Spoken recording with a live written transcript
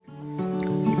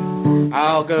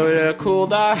I'll go to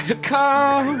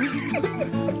KoL.com.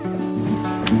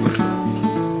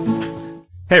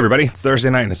 Hey everybody, it's Thursday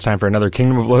night and it's time for another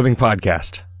Kingdom of Loathing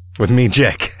podcast. With me,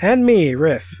 Jake. And me,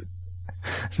 Riff.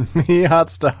 Me, Hot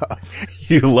Stuff.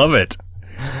 You love it.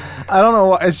 I don't know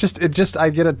why. It just, I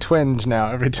get a twinge now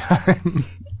every time.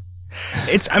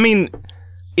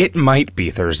 It might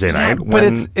be Thursday night. But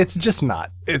it's just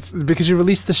not. It's because you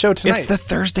released the show tonight. It's the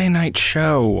Thursday night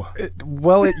show. It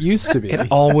used to be.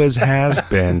 It always has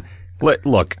been.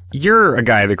 Look, you're a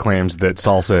guy that claims that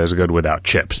salsa is good without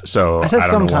chips, so I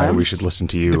don't know why we should listen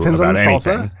to you Depends about on the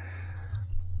anything.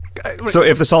 Salsa. So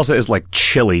if the salsa is like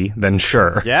chili, then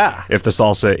sure. Yeah. If the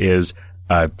salsa is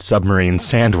a submarine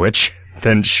sandwich,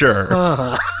 then sure.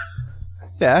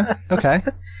 Yeah, okay.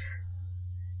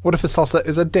 What if the salsa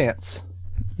is a dance?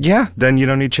 Yeah, then you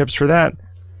don't need chips for that.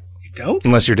 You don't?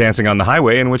 Unless you're dancing on the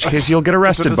highway, in which case you'll get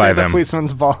arrested by them. The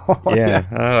policeman's ball. Yeah.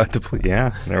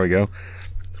 Yeah, there we go.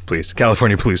 Please,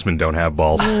 California policemen don't have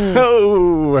balls.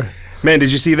 Oh. Man,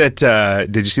 did you see that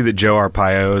Joe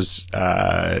Arpaio's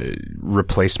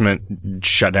replacement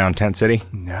shut down Tent City?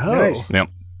 No. Nice. Yep.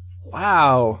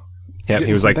 Wow. Yeah,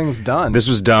 he was like, things done. This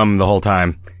was dumb the whole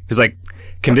time. He's like,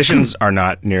 conditions are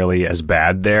not nearly as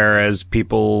bad there as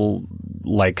people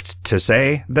liked to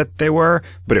say that they were,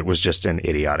 but it was just an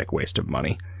idiotic waste of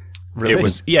money. Really?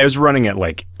 It was running at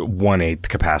like 1/8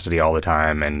 capacity all the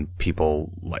time, and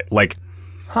people like.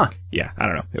 Huh. Yeah, I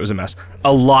don't know. It was a mess.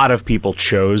 A lot of people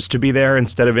chose to be there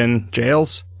instead of in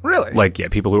jails. Really? Like, yeah,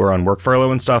 people who were on work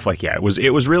furlough and stuff. Like, yeah, it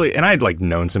was really, and I'd like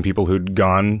known some people who'd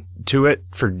gone to it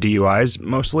for DUIs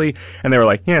mostly, and they were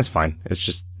like, yeah, it's fine. It's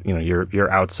just,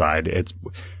 you're outside. It's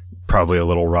probably a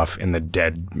little rough in the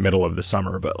dead middle of the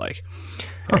summer, but like,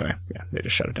 anyway, yeah, they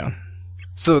just shut it down.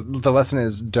 So the lesson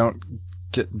is don't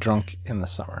get drunk in the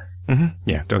summer. Mm-hmm.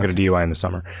 Yeah, don't get a DUI in the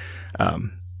summer.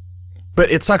 But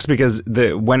it sucks because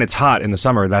when it's hot in the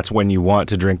summer, that's when you want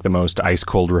to drink the most ice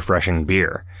cold, refreshing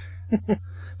beer.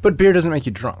 But beer doesn't make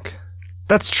you drunk.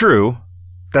 That's true,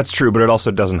 but it also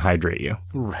doesn't hydrate you.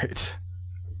 Right.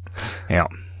 Yeah.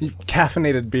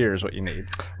 Caffeinated beer is what you need.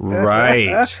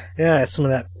 Right. Yeah, some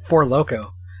of that Four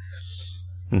Loko.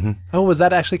 Mm-hmm. Oh, was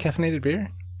that actually caffeinated beer?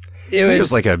 It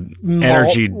was like a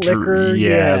energy liquor.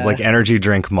 Yeah, it was like energy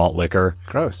drink malt liquor.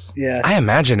 Gross. Yeah. I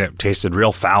imagine it tasted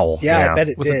real foul. Yeah, I bet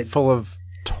it Was did. it full of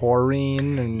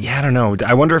taurine? And Yeah, I don't know.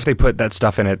 I wonder if they put that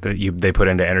stuff in it that they put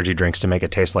into energy drinks to make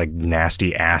it taste like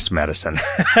nasty ass medicine.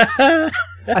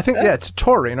 I think, yeah, it's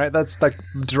taurine, right? That's like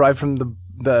derived from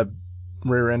the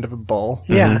rear end of a bull.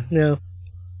 Yeah, Mm-hmm. no.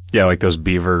 Yeah, like those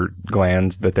beaver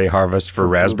glands that they harvest for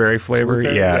raspberry flavor.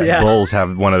 blueberry? Yeah, bulls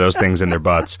have one of those things in their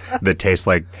butts that taste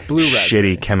like Blue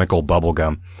raspberry. shitty chemical bubble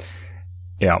gum.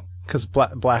 Yeah. Because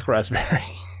black raspberry.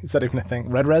 Is that even a thing?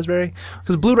 Red raspberry?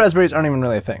 Because blue raspberries aren't even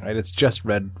really a thing, right? It's just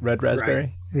red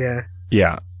raspberry. Yeah.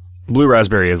 Yeah. Blue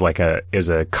raspberry is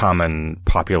a common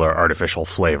popular artificial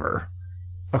flavor.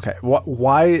 Okay.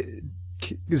 Why?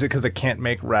 Is it because they can't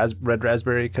make red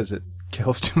raspberry because it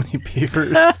kills too many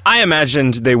beavers? I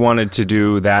imagined they wanted to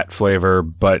do that flavor,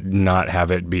 but not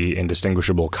have it be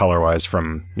indistinguishable color-wise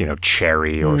from,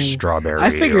 cherry or strawberry. I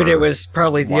figured or it was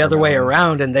probably the other way watermelon.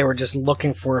 around, and they were just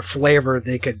looking for a flavor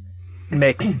they could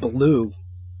make blue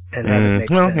and have it make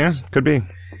well, sense. yeah, could be.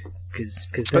 Because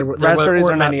But there raspberries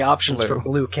weren't are not many options blue. for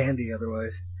blue candy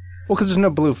otherwise. Well, because there's no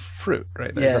blue fruit,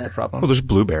 right? Is Yeah. that the problem? Well, there's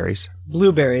blueberries.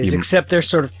 Blueberries, except they're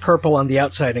sort of purple on the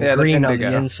outside and Yeah, they're green on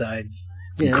indigo. the inside.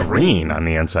 Yeah. Green on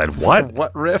the inside. What?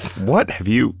 What riff? What have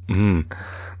you?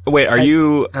 Wait, are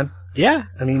you? Yeah,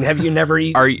 I mean, have you never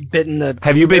bitten the?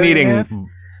 Have you been blueberry in half? eating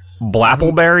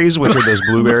blappleberries, which are those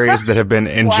blueberries that have been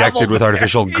injected with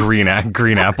artificial green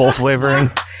apple flavoring?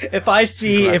 If I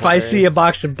see a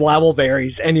box of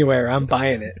blabbleberries anywhere, I'm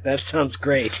buying it. That sounds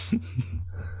great.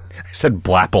 I said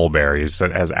blappleberries, so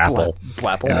it has apple.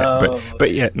 Blapple. in it,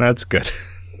 but yeah, that's good.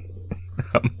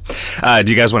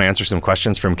 Do you guys want to answer some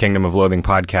questions from Kingdom of Loathing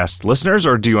podcast listeners,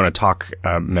 or do you want to talk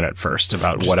a minute first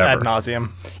about Just whatever? ad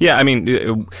nauseum. Yeah, I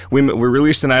mean, we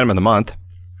released an item of the month.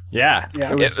 Yeah.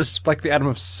 Yeah. It was like the item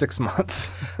of 6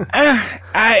 months.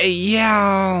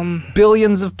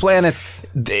 Billions of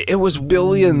planets. It was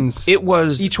Billions. It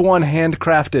was Each one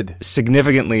handcrafted.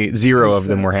 significantly zero Makes of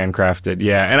them were sense. handcrafted.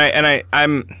 Yeah, and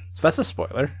I'm So that's a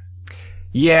spoiler.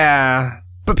 yeah.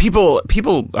 But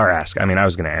people are asking. I mean, I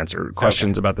was going to answer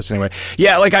questions about this anyway.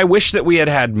 Yeah, like I wish that we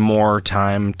had more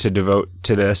time to devote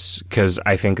to this, because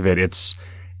I think that it's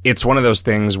one of those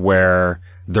things where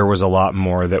there was a lot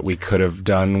more that we could have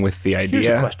done with the idea. Here's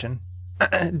a question.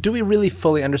 Do we really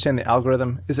fully understand the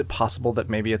algorithm? Is it possible that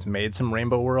maybe it's made some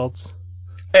rainbow worlds?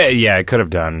 Yeah, it could have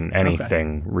done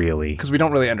anything really. Because we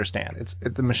don't really understand.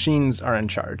 The machines are in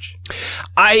charge.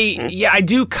 I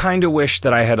do kind of wish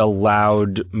that I had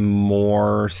allowed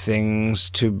more things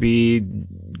to be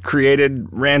created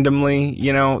randomly,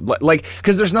 like,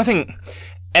 because there's nothing,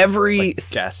 every like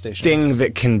gas stations. thing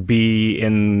that can be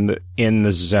in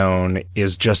the zone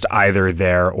is just either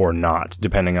there or not,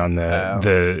 depending on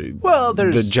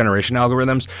the generation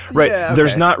algorithms. Right. Yeah, okay.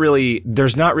 There's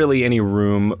not really any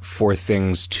room for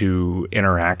things to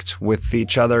interact with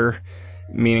each other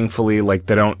meaningfully. Like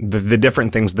the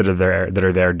different things that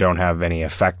are there don't have any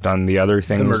effect on the other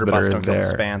things the murder that bots are don't kill there.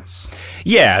 Spants.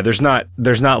 Yeah, there's not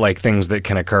like things that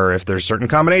can occur if there's certain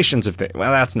combinations of things.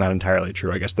 Well, that's not entirely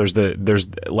true, I guess. There's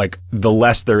like the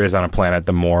less there is on a planet,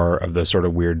 the more of the sort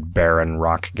of weird barren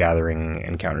rock gathering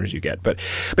encounters you get. But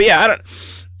yeah,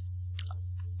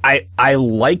 I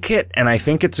like it, and I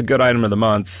think it's a good item of the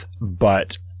month,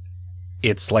 but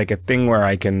it's like a thing where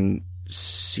I can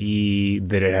see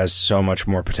that it has so much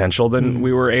more potential than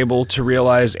we were able to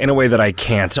realize in a way that I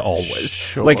can't always.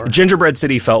 Sure. Like Gingerbread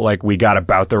City felt like we got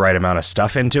about the right amount of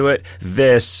stuff into it.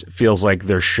 This feels like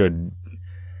there should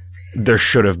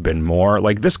have been more.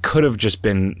 Like this could have just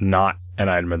been not an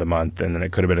item of the month, and then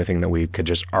it could have been a thing that we could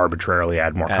just arbitrarily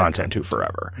add more content to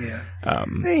forever. Yeah. I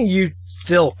mean, you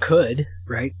still could,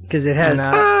 right? Because it has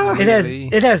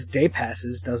it has day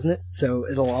passes, doesn't it? So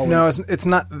it'll always. No, it's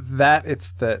not that.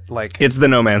 It's that like it's the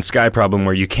No Man's Sky problem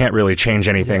where you can't really change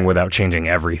anything without changing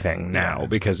everything now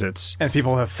because it's. And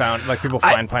people have found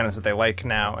find planets that they like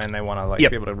now, and they want to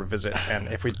be able to revisit. And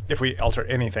if we alter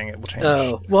anything, it will change.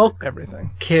 Everything.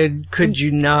 Could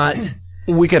you not?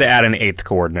 We could add an 8th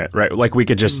coordinate, right? Like we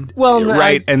could just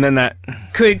and then that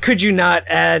could you not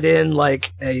add in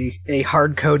like a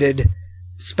hard coded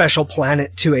special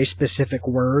planet to a specific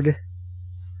word?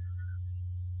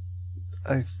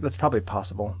 That's probably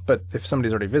possible, but if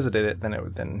somebody's already visited it, then it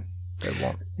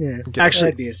won't. Yeah, actually,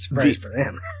 that'd be a surprise for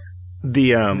them.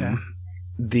 The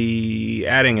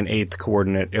adding an 8th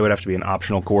coordinate, it would have to be an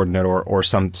optional coordinate or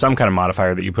some kind of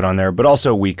modifier that you put on there. But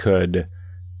also we could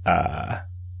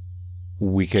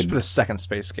just put a second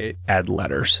space gate. Add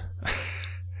letters.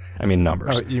 I mean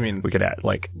numbers. Oh, you mean we could add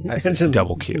like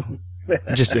double Q,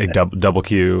 just a double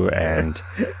Q and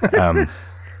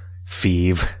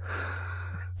Feeve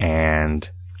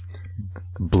and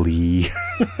Blee,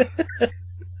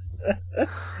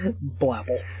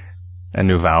 Blabble, a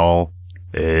new vowel.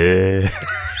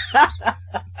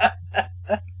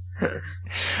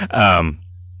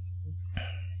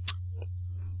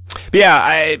 But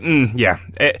yeah,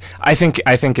 I think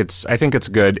it's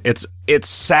good. It's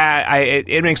sad.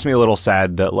 It makes me a little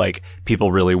sad that like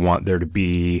people really want there to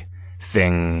be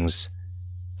things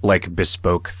like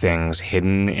bespoke things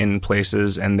hidden in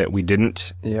places, and that we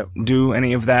didn't do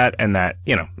any of that, and that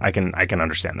I can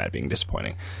understand that being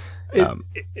disappointing.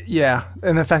 Yeah,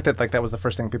 and the fact that like that was the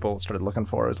first thing people started looking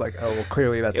for is like, oh well,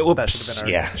 clearly that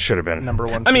should have been number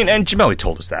one. I mean, and Gemelli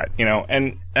told us that,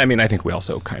 and I mean, I think we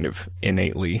also kind of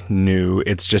innately knew.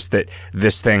 It's just that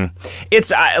this thing,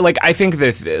 it's like I think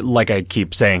that, like I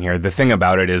keep saying here, the thing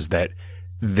about it is that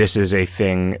this is a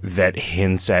thing that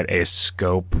hints at a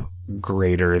scope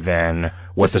greater than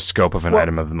what the scope of an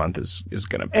item of the month is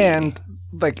going to be, and.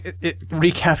 Like, it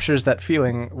recaptures that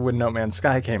feeling when No Man's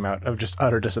Sky came out of just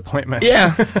utter disappointment.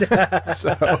 Yeah.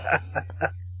 So I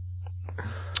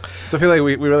feel like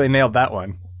we really nailed that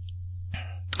one.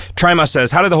 Trimus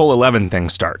says, how did the whole 11 thing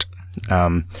start?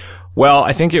 Well,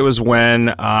 I think it was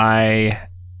when I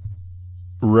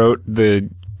wrote the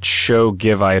show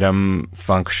give item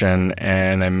function,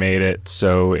 and I made it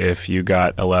so if you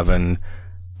got 11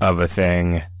 of a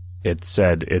thing, it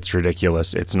said it's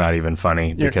ridiculous. It's not even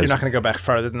funny. You're not going to go back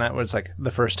farther than that, where it's like the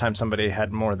first time somebody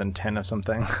had more than 10 of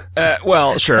something.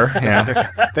 Well, sure. Yeah.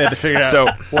 They had to figure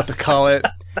out what to call it.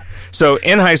 So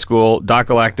in high school, Doc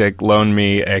Galactic loaned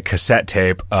me a cassette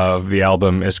tape of the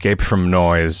album Escape from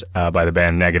Noise by the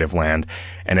band Negative Land.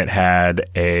 And it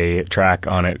had a track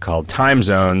on it called Time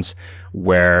Zones,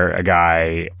 where a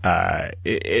guy,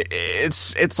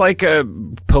 it's like a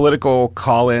political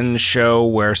call-in show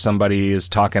where somebody is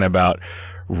talking about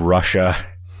Russia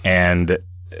and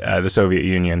the Soviet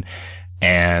Union,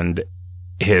 and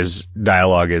his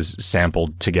dialogue is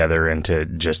sampled together into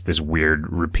just this weird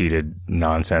repeated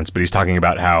nonsense. But he's talking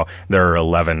about how there are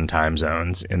 11 time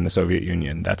zones in the Soviet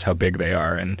Union. That's how big they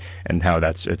are, and how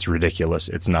it's ridiculous.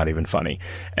 It's not even funny.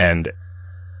 And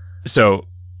so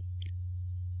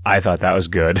I thought that was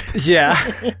good. Yeah.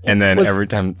 And then every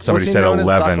time somebody said 11,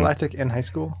 Doc Galactic in high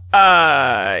school?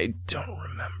 I don't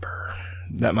remember.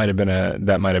 That might have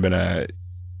been a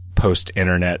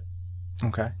post-internet.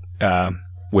 Okay.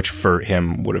 which for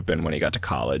him would have been when he got to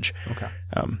college. Okay.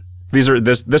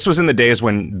 This was in the days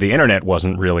when the internet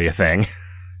wasn't really a thing.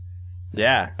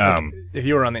 Yeah. If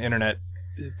you were on the internet,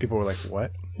 people were like,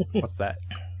 "What? What's that?"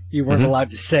 You weren't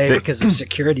allowed to say because of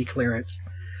security clearance.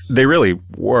 They really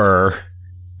were.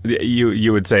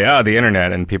 You would say, the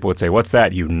internet, and people would say, "What's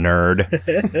that, you nerd?"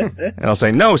 And I'll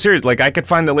say, "No, seriously, like I could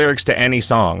find the lyrics to any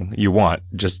song you want.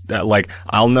 Just like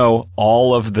I'll know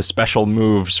all of the special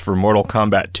moves for Mortal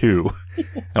Kombat 2,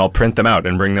 and I'll print them out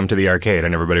and bring them to the arcade,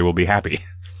 and everybody will be happy."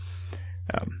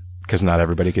 Because not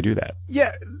everybody could do that.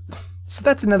 Yeah. So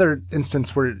that's another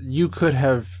instance where you could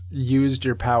have used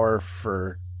your power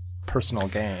for personal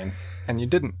gain, and you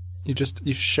didn't.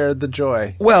 You shared the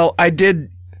joy. Well, I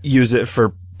did use it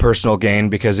for personal gain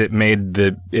because it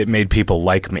made people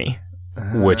like me,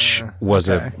 which was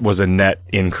a net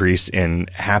increase in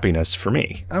happiness for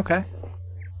me. Okay.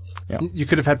 Yeah. You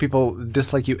could have had people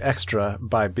dislike you extra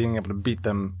by being able to beat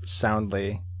them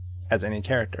soundly as any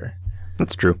character.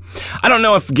 That's true. I don't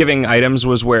know if giving items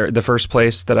was where the first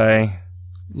place that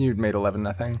you'd made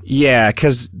 11-0. Yeah,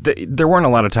 because there weren't a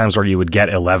lot of times where you would get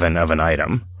 11 of an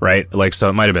item, right? Like, so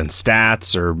it might have been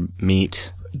stats or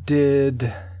meat.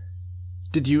 Did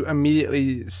you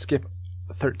immediately skip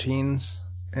 13s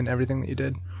in everything that you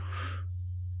did?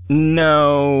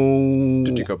 No.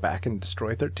 Did you go back and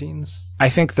destroy 13s? I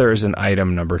think there's an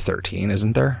item number 13,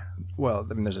 isn't there? Well,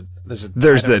 I mean,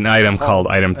 there's an item called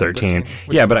item 13.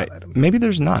 Yeah, but maybe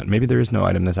there's not. Maybe there is no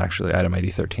item that's actually item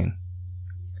ID 13.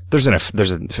 There's an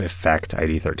effect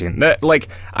ID 13. That,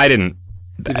 I didn't.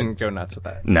 You didn't go nuts with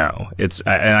that. No,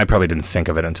 and I probably didn't think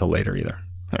of it until later either.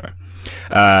 Anyway.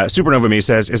 Supernova Me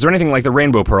says, "Is there anything like the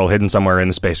Rainbow Pearl hidden somewhere in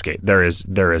the Space Gate?" There is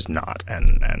not,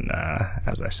 and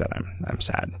as I said, I'm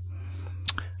sad.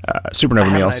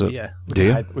 Supernova Me also.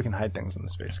 We can hide things in the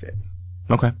Space Gate.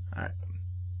 Okay. All right.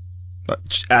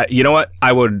 You know what?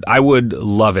 I would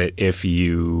love it if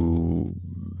you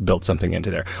built something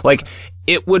into there. Like,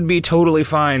 it would be totally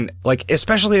fine. Like,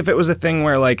 especially if it was a thing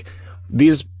where like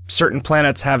these certain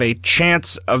planets have a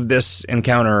chance of this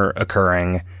encounter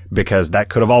occurring. Because that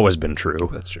could have always been true.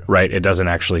 That's true. Right? It doesn't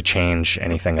actually change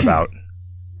anything about...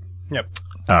 Yep.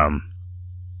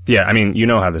 Yeah, I mean, you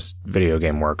know how this video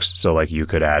game works. So, like, you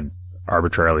could add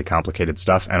arbitrarily complicated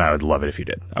stuff, and I would love it if you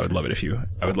did. I would love it if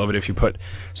you put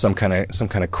some kind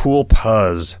of cool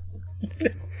puzz.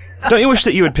 Don't you wish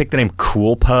that you would pick the name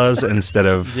Cool Puzz instead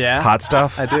of Hot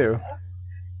Stuff? I do.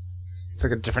 It's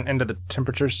like a different end of the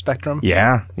temperature spectrum.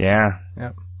 Yeah.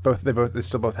 They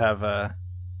still both have...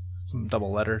 some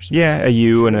double letters. Yeah, a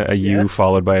U and a U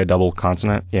followed by a double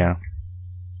consonant. Yeah,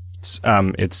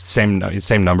 it's same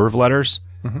number of letters.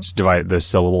 Mm-hmm. Just the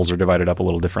syllables are divided up a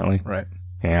little differently. Right.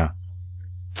 Yeah.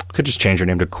 Could just change your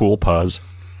name to Cool Puzz.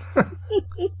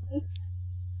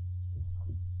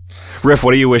 Riff,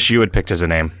 what do you wish you had picked as a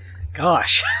name?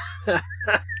 Gosh.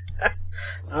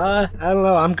 I don't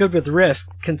know. I'm good with Riff,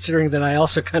 considering that I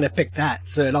also kind of picked that,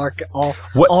 so it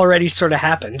already sort of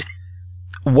happened.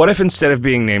 What if instead of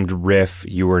being named Riff,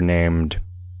 you were named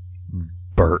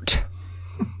Bert?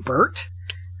 Bert?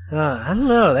 I don't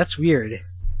know. That's weird.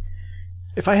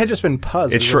 If I had just been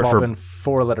Puzz, it would have all been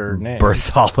 4-letter names.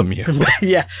 Bartholomew.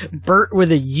 Yeah. Bert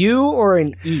with a U or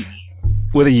an E?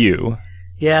 With a U.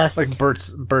 Yeah. Like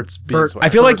Bert's beeswax. I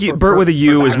feel like Bert with a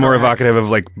U is more evocative of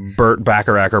like Burt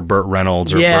Bacharach or Burt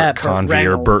Reynolds or Burt Convey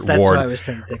or Burt Ward. That's what I was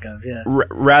trying to think of, yeah.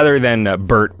 Rather than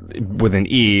Bert with an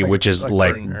E, which is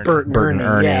like Bert and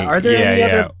Ernie. Yeah. Are there any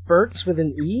other Berts with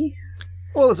an E?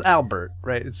 Well, it's Albert,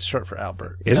 right? It's short for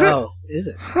Albert. Is it? Oh, is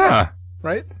it? Huh.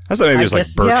 Right? I thought maybe it was like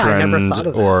Bertrand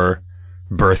or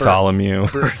Bartholomew.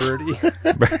 Bertie.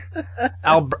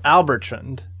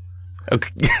 Albertrand.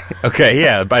 Okay,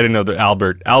 yeah, but I didn't know that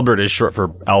Albert is short for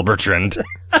Albertrand,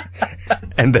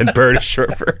 and then Bert is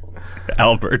short for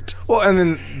Albert. Well,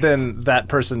 and then that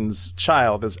person's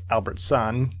child is Albert's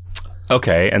son.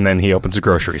 Okay, and then he opens a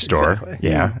grocery store. Exactly.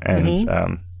 Yeah, and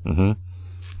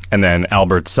and then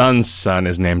Albert's son's son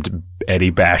is named Eddie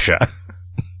Basha,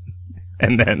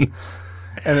 and then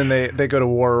they go to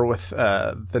war with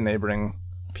the neighboring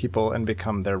people and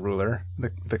become their ruler,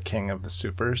 the king of the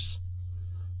supers.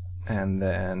 And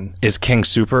then is King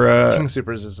Super? King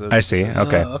Supers is. I see.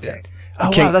 Okay. Oh, okay. Oh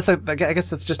wow, that's like, I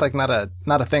guess that's just like not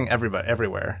a thing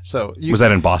everywhere. So was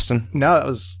that in Boston? No, that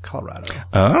was Colorado.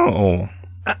 Oh.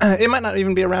 It might not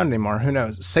even be around anymore. Who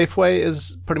knows? Safeway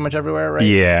is pretty much everywhere, right?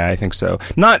 Yeah, I think so.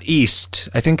 Not East.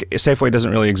 I think Safeway doesn't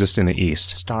really exist in the East.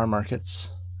 Star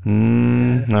Markets.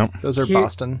 No. Those are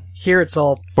Boston. Here it's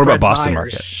all. What about Boston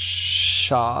Market?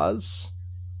 Shaw's.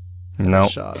 No.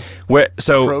 Shaw's.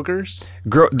 So Kroger's?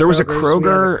 there was a We had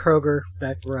Kroger. Kroger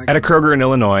back where I At a Kroger in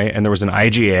Illinois, and there was an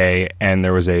IGA, and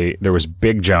there was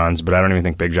Big John's, but I don't even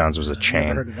think Big John's was a never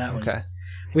chain. heard of that one. Okay.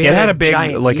 We It had a big,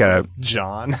 giant like Eagle.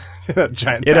 John.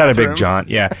 Giant it had a big bathroom. John,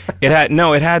 yeah. It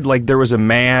had like, there was a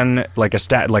man, like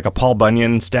a Paul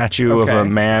Bunyan statue of a Okay.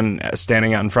 man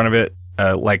standing out in front of it,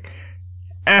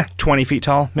 20 feet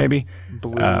tall, maybe.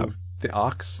 Blue. The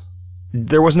ox.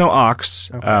 There was no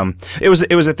ox. Okay. It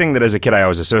was a thing that as a kid I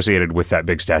always associated with that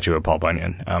big statue of Paul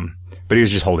Bunyan. But he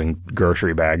was just holding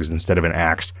grocery bags instead of an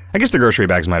axe. I guess the grocery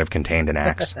bags might have contained an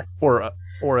axe. Or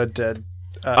a dead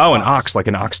An ox, like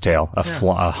an oxtail, a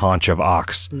haunch of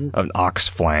ox, an ox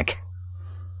flank.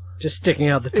 Just sticking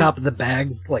out the top of the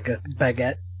bag like a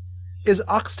baguette. Is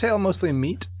oxtail mostly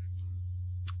meat?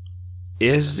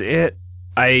 Is it?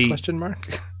 Question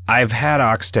mark. I've had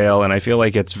oxtail, and I feel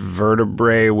like it's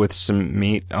vertebrae with some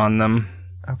meat on them.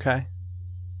 Okay.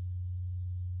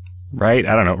 Right?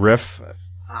 I don't know. Riff,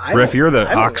 I you're the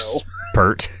I don't ox know.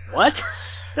 pert. What?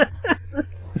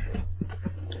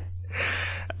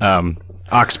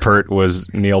 Oxpert was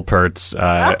Neil Peart's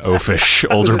oafish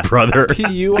older brother.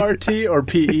 P-U-R-T or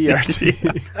P-E-R-T?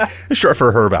 Short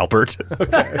for Herb Alpert.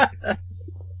 Okay.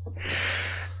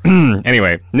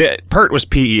 Anyway, Pert was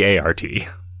P-E-A-R-T.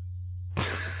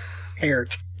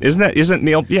 Hairt. Isn't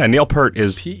Neil? Yeah, Neil Peart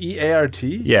is.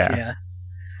 P-E-A-R-T? Yeah. Yeah.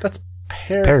 That's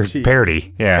Pears, party.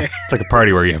 parody. Yeah. It's like a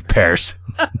party where you have pears.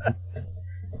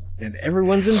 And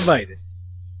everyone's invited.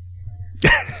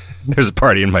 There's a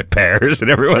party in my pears,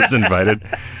 and everyone's invited.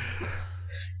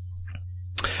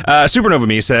 Supernova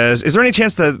Me says, is there any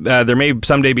chance that there may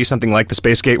someday be something like the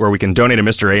Space Gate where we can donate a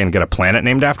Mr. A and get a planet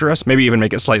named after us? Maybe even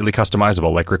make it slightly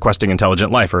customizable, like requesting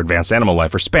intelligent life or advanced animal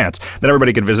life or spants. Then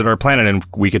everybody could visit our planet and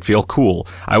we could feel cool.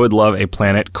 I would love a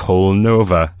planet KoL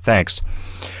Nova. Thanks.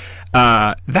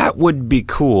 That would be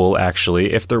cool,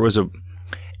 actually, if there was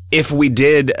if we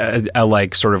did a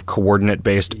like sort of coordinate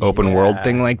based open world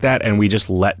thing like that, and we just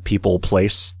let people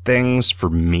place things for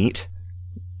meat,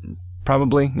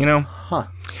 probably, you know? Huh.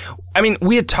 I mean,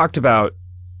 we had talked about,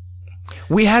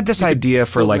 we had this idea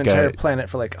for Build like an entire planet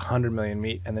for like 100 million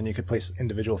meat, and then you could place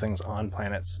individual things on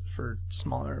planets for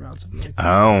smaller amounts of meat.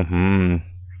 I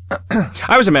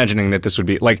was imagining that this would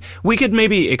be like, we could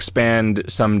maybe expand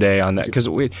someday on that, because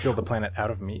Build the planet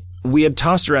out of meat. we had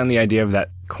tossed around the idea of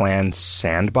that clan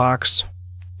sandbox,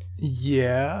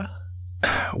 Yeah.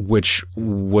 which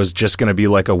was just going to be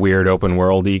like a weird open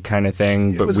worldy kind of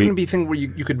thing. It But was going to be a thing where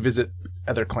you could visit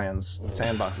other clans'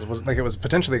 sandboxes. It was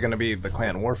potentially going to be the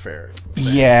clan warfare.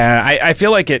 yeah, I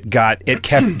feel like it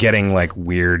kept getting like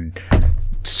weird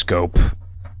scope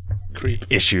Creep.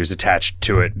 issues attached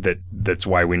to it. That's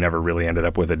why we never really ended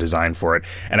up with a design for it.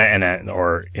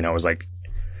 Or it was like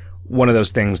one of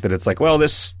those things that it's like, well,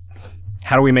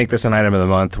 how do we make this an item of the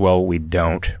month? Well, we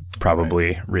don't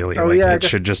probably really. Oh, yeah, I it guess-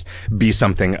 should just be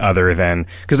something other than,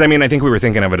 because I mean, I think we were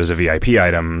thinking of it as a VIP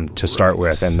item to start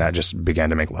with, and that just began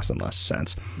to make less and less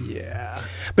sense. Yeah.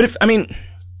 But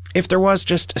if there was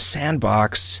just a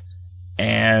sandbox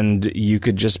and you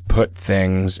could just put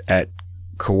things at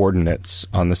coordinates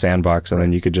on the sandbox, and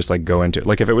then you could just like go into,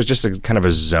 like if it was just a kind of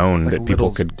a zone Like that people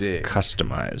Little's could dig.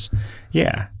 customize.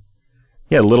 Yeah.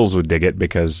 Littles would dig it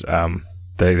because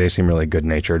they seem really good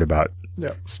natured about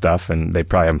Yep. stuff, and they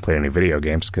probably haven't played any video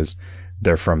games because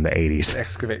they're from the 80s.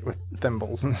 Excavate with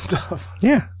thimbles and stuff.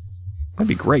 Yeah, that'd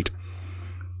be great.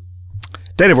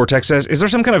 Data Vortex says, is there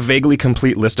some kind of vaguely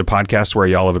complete list of podcasts where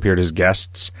y'all have appeared as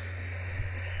guests?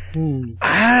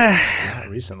 Not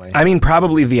recently. I mean,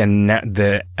 probably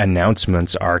the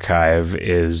announcements archive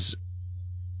is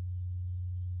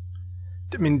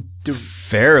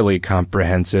fairly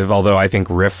comprehensive, although I think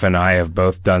Riff and I have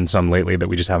both done some lately that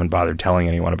we just haven't bothered telling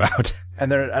anyone about.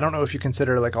 And I don't know if you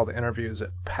consider like all the interviews at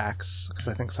PAX, because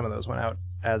I think some of those went out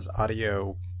as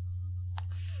audio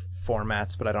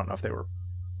formats, but I don't know if they were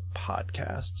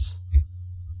podcasts.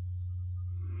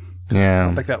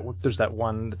 Yeah. Like that, there's that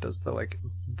one that does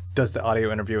the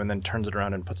audio interview and then turns it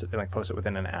around and posts it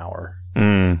within an hour,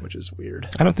 which is weird.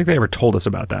 I don't think they ever told us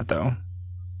about that, though.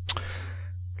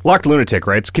 Locked Lunatic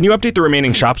writes, can you update the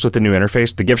remaining shops with the new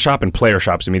interface? The gift shop and player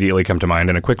shops immediately come to mind,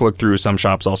 and a quick look through some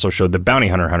shops also showed the Bounty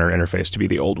Hunter interface to be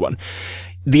the old one.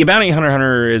 The Bounty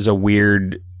Hunter is a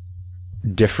weird,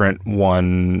 different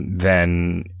one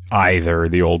than either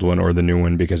the old one or the new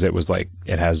one, because it was like,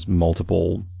 it has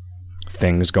multiple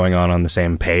things going on the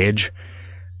same page.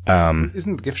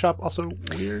 Isn't the gift shop also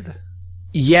weird?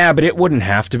 Yeah, but it wouldn't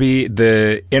have to be.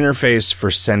 The interface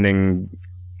for sending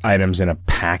items in a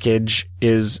package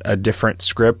is a different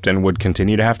script and would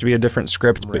continue to have to be a different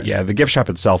script. Right. But yeah, the gift shop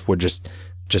itself would just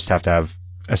have to have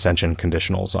Ascension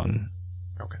conditionals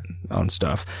on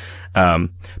stuff.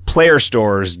 Player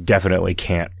stores definitely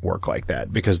can't work like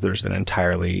that because there's an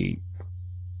entirely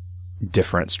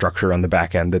different structure on the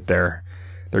back end that they're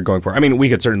going for. I mean, we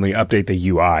could certainly update the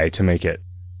UI to make it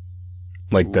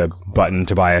like the button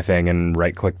to buy a thing and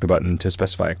right-click the button to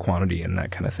specify a quantity and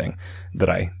that kind of thing that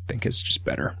I think is just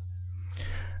better.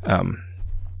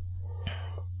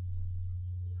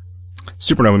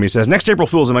 Supernova Me says, next April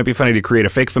Fools, it might be funny to create a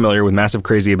fake familiar with massive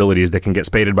crazy abilities that can get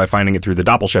spaded by finding it through the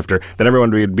doppelshifter. Then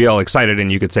everyone would be all excited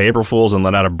and you could say April Fools and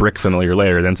let out a brick familiar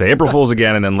later, then say April Fools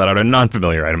again and then let out a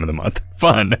non-familiar item of the month.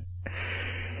 Fun.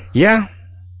 Yeah.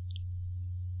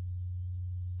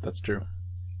 That's true.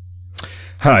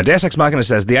 Deus Ex Machina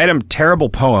says, the item Terrible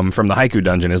Poem from the Haiku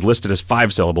Dungeon is listed as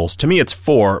 5 syllables. To me, it's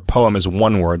 4. Poem is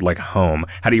 1 word, like home.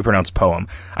 How do you pronounce poem?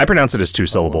 I pronounce it as 2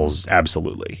 syllables,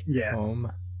 absolutely. Yeah.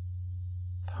 Poem.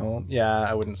 Yeah,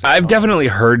 I wouldn't say I've poem. definitely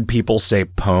heard people say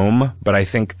poem, but I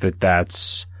think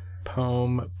that's...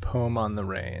 Poem on the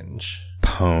range.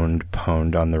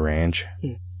 Pwned on the range.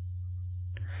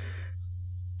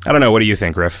 I don't know, what do you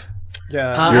think, Riff?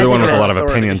 Yeah. You're the one with a that's lot of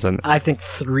opinions on... I think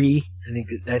 3.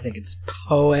 I think it's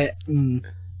poet.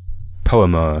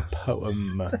 Poema.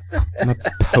 Poem. I'm a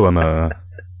poemer.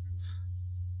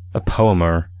 A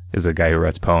poemer is a guy who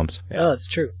writes poems. Oh, that's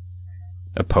true.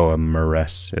 A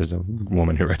poemeress is a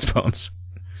woman who writes poems.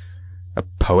 A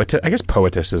poetess? I guess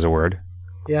poetess is a word.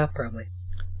 Yeah, probably.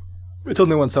 It's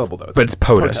only 1 syllable, though. But it's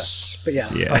potus. But yeah.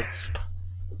 Yeah.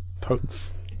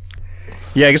 Potes.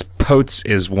 Yeah, I guess potes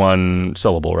is 1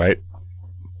 syllable, right?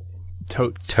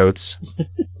 Totes. Totes.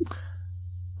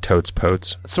 Totes,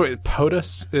 potes. So wait,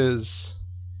 POTUS is...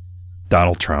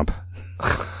 Donald Trump.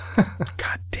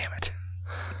 God damn it.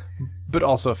 But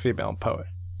also a female poet.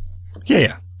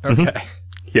 Yeah. Okay. Mm-hmm.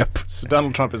 Yep. So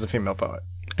Donald Trump is a female poet.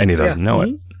 And he doesn't know it.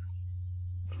 Mm-hmm.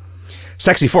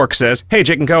 Sexy Fork says, hey,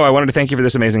 Jake and Co., I wanted to thank you for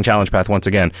this amazing challenge path once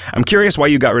again. I'm curious why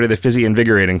you got rid of the fizzy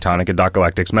invigorating tonic at Doc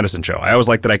Galactic's medicine show. I always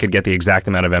liked that I could get the exact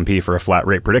amount of MP for a flat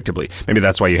rate predictably. Maybe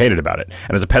that's why you hated about it.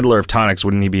 And as a peddler of tonics,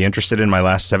 wouldn't he be interested in my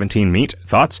last 17 meat?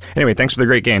 Thoughts? Anyway, thanks for the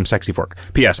great game, Sexy Fork.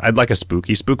 P.S. I'd like a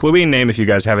spooky Spookloween name if you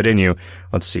guys have it in you.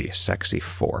 Let's see. Sexy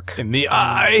Fork. In the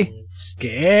eye.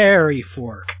 Scary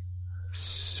Fork.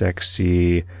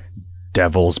 Sexy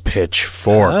Devil's Pitch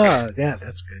Fork. Oh, yeah,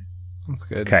 that's good. That's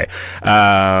good. Okay.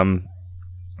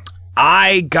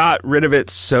 I got rid of it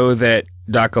so that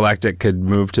Doc Galactic could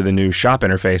move to the new shop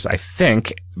interface, I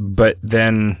think, but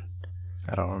then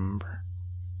I don't remember.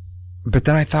 But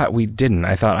then I thought we didn't.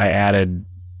 I thought I added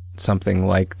something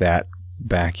like that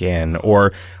back in,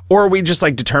 or we just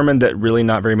like determined that really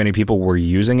not very many people were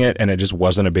using it and it just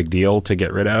wasn't a big deal to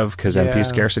get rid of because MP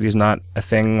scarcity is not a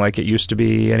thing like it used to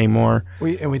be anymore.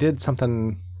 We did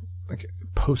something like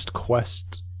post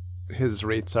quest. His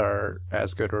rates are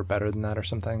as good or better than that or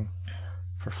something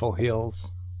for full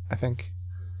heals, I think.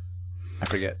 I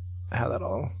forget how that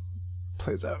all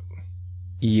plays out.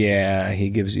 Yeah, he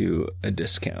gives you a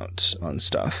discount on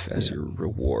stuff as your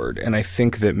reward. And I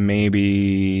think that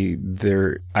maybe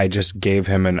I just gave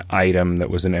him an item that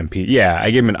was an MP. Yeah,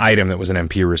 I gave him an item that was an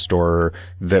MP restorer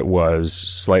that was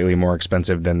slightly more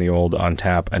expensive than the old on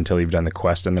tap until you've done the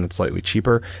quest, and then it's slightly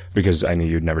cheaper because I knew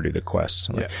you'd never do the quest.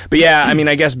 Yeah. But yeah, I mean,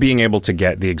 I guess being able to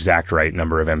get the exact right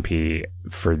number of MP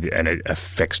for a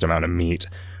fixed amount of meat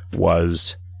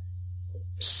was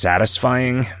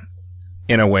satisfying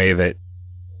in a way that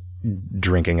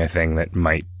drinking a thing that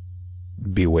might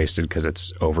be wasted because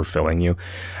it's overfilling you.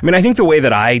 I mean, I think the way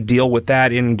that I deal with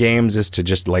that in games is to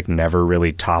just like never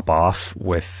really top off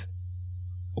with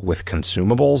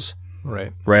consumables.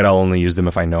 Right. I'll only use them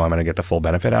if I know I'm going to get the full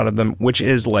benefit out of them, which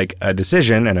is like a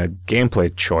decision and a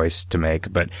gameplay choice to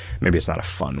make, but maybe it's not a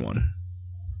fun one.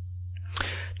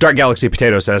 Dark Galaxy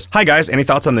Potato says, hi guys, any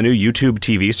thoughts on the new YouTube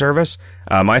TV service?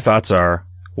 My thoughts are,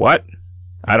 what?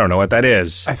 I don't know what that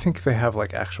is. I think they have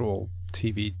like actual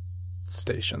TV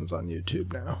stations on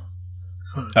YouTube now.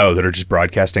 Oh, that are just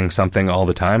broadcasting something all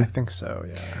the I time? think so,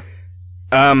 yeah.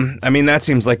 I mean, that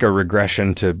seems like a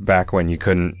regression to back when you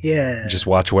couldn't just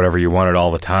watch whatever you wanted all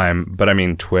the time. But I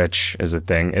mean, Twitch is a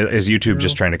thing. Is YouTube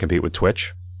just trying to compete with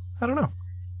Twitch? I don't know.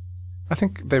 I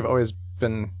think they've always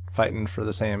been fighting for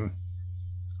the same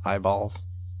eyeballs.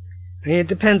 I mean, it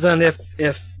depends on if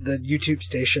the YouTube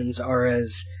stations are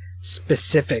as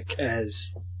specific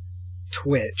as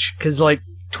Twitch, because like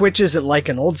Twitch isn't like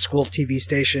an old school TV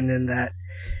station in that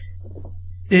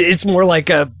it's more like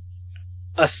a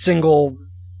single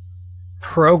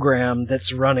program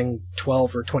that's running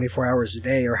 12 or 24 hours a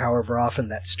day or however often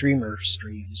that streamer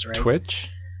streams, right?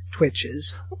 Twitch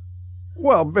is.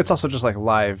 Well, it's also just like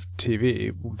live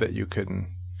TV that you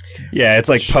can Yeah, it's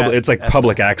like Chat it's like at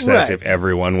public access Right. if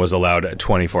everyone was allowed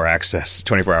 24-hour access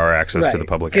to the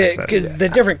public access. Because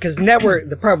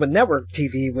the problem with network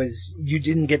TV was you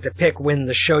didn't get to pick when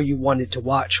the show you wanted to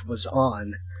watch was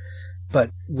on.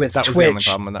 But with That was Twitch, the only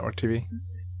problem with network TV.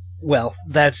 well,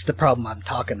 that's the problem I'm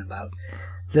talking about.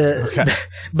 The Okay.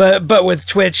 but with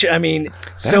Twitch, I mean,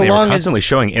 They were constantly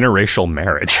showing interracial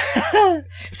marriage.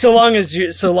 so long as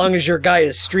your guy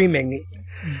is streaming,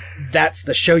 that's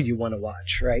the show you want to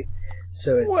watch, right?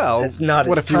 So it's not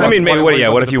what as if you time- I mean, maybe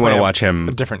what if you want to watch a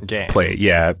him different game? play,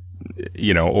 yeah,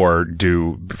 or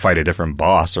fight a different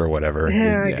boss or whatever.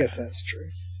 Yeah, I guess that's true.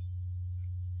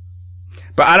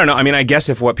 But I don't know. I mean, I guess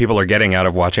if what people are getting out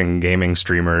of watching gaming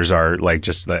streamers are like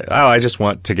just I just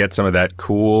want to get some of that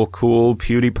cool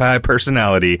PewDiePie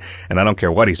personality, and I don't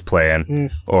care what he's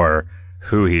playing or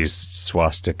who he's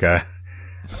swastika.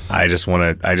 I just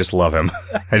love him.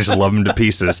 I just love him to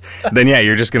pieces. Then yeah,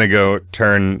 you're just gonna go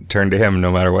turn to him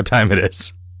no matter what time it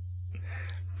is.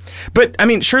 But I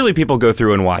mean, surely people go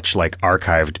through and watch like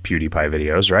archived PewDiePie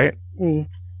videos, right?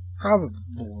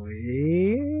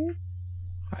 Probably.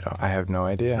 I have no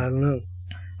I idea. don't know.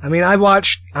 I mean, I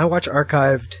watch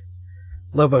archived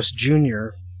Lobos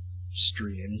Jr.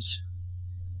 streams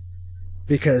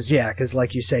because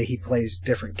like you say, he plays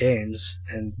different games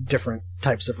and different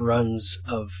types of runs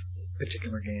of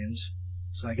particular games.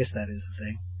 So I guess that is the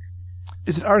thing.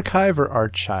 Is it archive or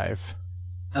archive?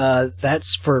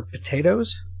 That's for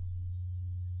potatoes.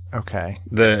 Okay,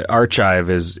 The archive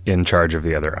is in charge of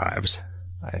the other ives.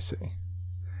 I see.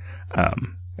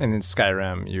 And in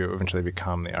Skyrim, you eventually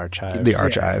become the archive. The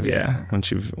archive, yeah. Once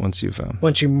you've Once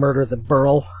you murder the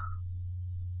burl.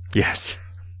 yes.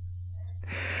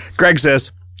 Greg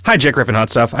says, "Hi, Jake Griffin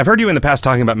Hot Stuff. I've heard you in the past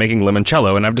talking about making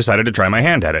limoncello, and I've decided to try my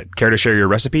hand at it. Care to share your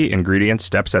recipe, ingredients,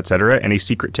 steps, etc.? Any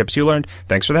secret tips you learned?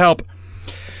 Thanks for the help."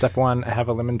 Step 1: have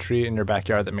a lemon tree in your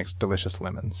backyard that makes delicious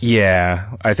lemons. Yeah,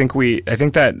 I think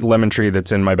that lemon tree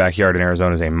that's in my backyard in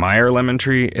Arizona is a Meyer lemon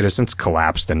tree. It has since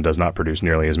collapsed and does not produce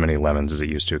nearly as many lemons as it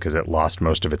used to because it lost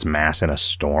most of its mass in a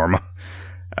storm.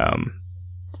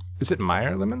 Is it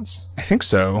Meyer lemons? I think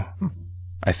so.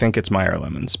 I think it's Meyer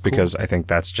lemons because I think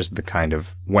that's just the kind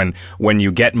of when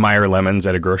you get Meyer lemons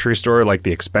at a grocery store, like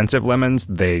the expensive lemons,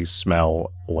 they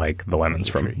smell like the lemons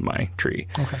from my tree.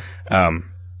 Okay.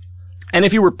 And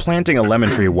if you were planting a lemon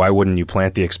tree, why wouldn't you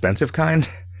plant the expensive kind?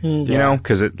 You know,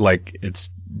 because it's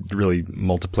really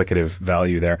multiplicative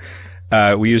value there.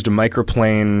 We used a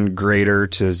microplane grater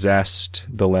to zest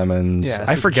the lemons. Yeah,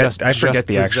 I forget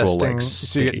the actual zesting,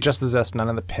 so you state. get just the zest, none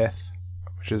of the pith,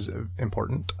 which is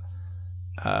important.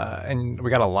 And we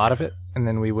got a lot of it, and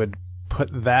then we would put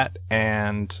that,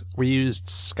 and we used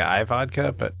Sky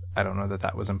vodka, but I don't know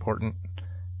that was important.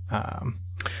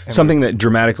 Something that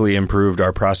dramatically improved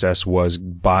our process was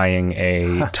buying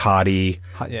a toddy,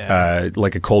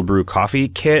 like a cold brew coffee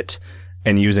kit,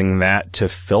 and using that to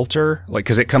filter,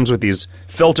 because it comes with these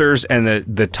filters, and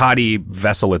the toddy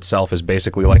vessel itself is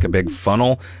basically like a big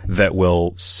funnel that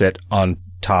will sit on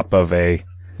top of a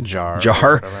jar,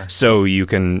 so you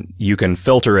can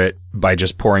filter it by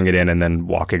just pouring it in and then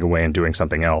walking away and doing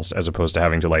something else, as opposed to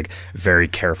having to like very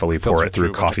carefully pour it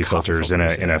through coffee filters in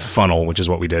a funnel, which is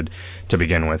what we did to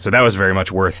begin with. So that was very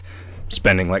much worth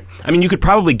spending. You could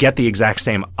probably get the exact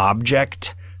same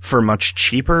object for much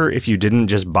cheaper if you didn't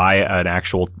just buy an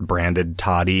actual branded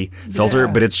toddy filter,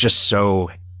 but it's just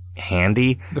so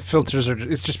handy. The filters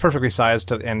it's just perfectly sized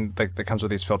to, and that comes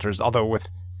with these filters, although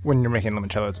when you're making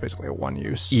limoncello, it's basically a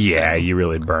one-use. Yeah, you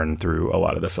really burn through a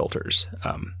lot of the filters.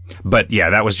 But yeah,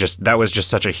 that was just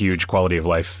such a huge quality of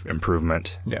life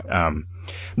improvement. Yeah.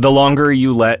 The longer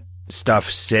you let stuff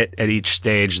sit at each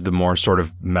stage, the more sort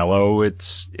of mellow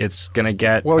it's gonna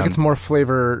get. Well, it gets more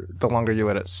flavor the longer you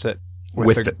let it sit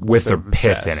with the pith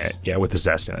zest in it. Yeah, with the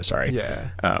zest in it. Sorry. Yeah.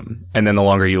 And then the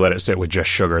longer you let it sit with just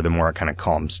sugar, the more it kind of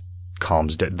calms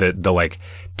the like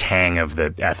tang of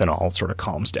the ethanol sort of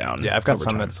calms down. Yeah, I've got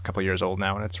some that's a couple years old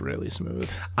now, and it's really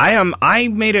smooth. I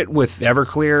made it with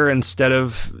Everclear instead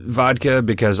of vodka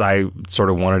because I sort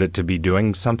of wanted it to be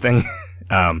doing something.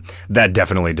 That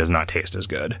definitely does not taste as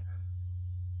good.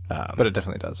 But it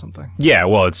definitely does something. Yeah,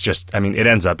 well, it's just, it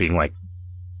ends up being like,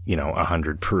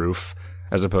 100 proof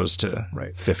as opposed to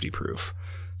 50 proof.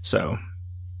 So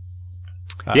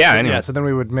anyway. So then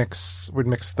we'd mix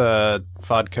the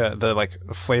vodka, the like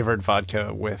flavored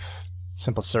vodka with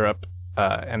simple syrup,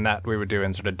 and that we would do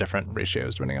in sort of different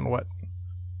ratios depending on what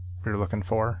we were looking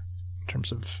for in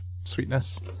terms of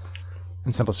sweetness.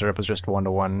 And simple syrup was just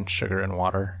 1-to-1 sugar and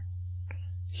water,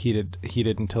 heated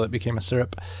until it became a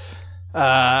syrup.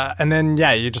 And then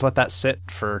you just let that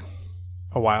sit for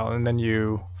a while, and then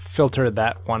you filter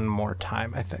that one more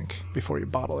time, I think, before you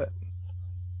bottle it,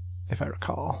 if I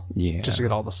recall. Yeah. Just to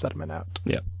get all the sediment out.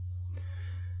 Yeah.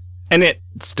 And it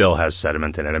still has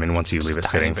sediment in it. I mean, once you leave it Just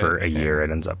a sitting tiny for bit, a year,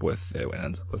 it ends up with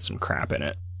some crap in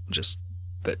it, just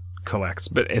that collects.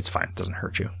 But it's fine. It doesn't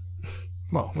hurt you.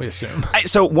 Well, we assume.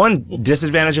 So one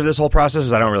disadvantage of this whole process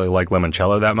is I don't really like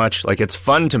limoncello that much. Like, it's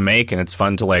fun to make and it's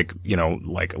fun to like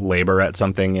labor at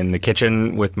something in the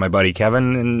kitchen with my buddy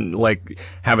Kevin and like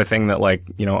have a thing that like,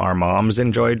 our moms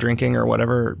enjoy drinking or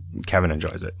whatever. Kevin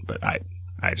enjoys it, but I'd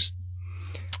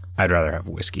rather have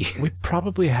whiskey. We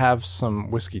probably have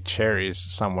some whiskey cherries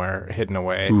somewhere hidden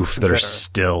away. Oof, that are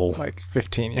still like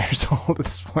 15 years old at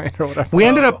this point or whatever. We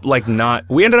ended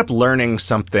up learning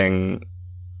something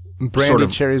brandy sort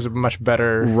of cherries are much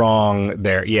better. Wrong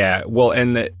there. Yeah. Well,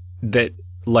 and that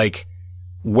like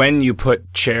when you soak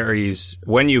cherries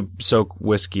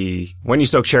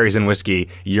in whiskey,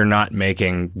 you're not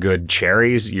making good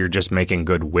cherries, you're just making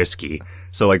good whiskey.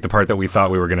 So like the part that we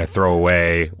thought we were going to throw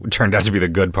away turned out to be the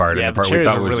good part, Yeah, and the part the we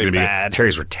thought cherries was were going to really be bad.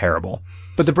 cherries were terrible.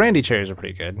 But the brandy cherries are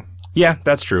pretty good. Yeah,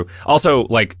 that's true. Also,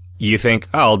 like you think,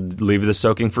 I'll leave this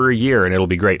soaking for a year and it'll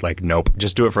be great. Like, nope,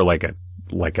 just do it for like a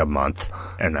month,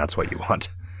 and that's what you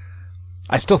want.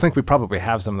 I still think we probably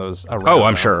have some of those around. Oh,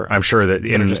 I'm sure that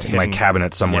in just my hidden.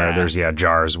 cabinet somewhere, Yeah. there's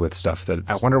jars with stuff that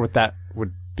I wonder what that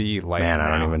would be like. Man,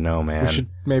 I don't even know, man. We should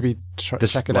maybe check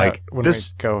it out when we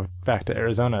go back to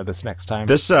Arizona this next time.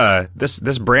 This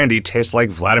brandy tastes like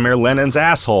Vladimir Lenin's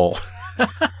asshole.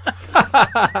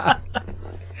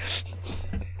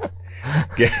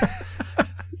 Yeah.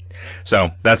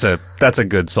 So that's a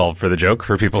good solve for the joke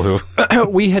for people who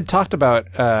We had talked about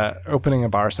opening a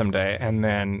bar someday, and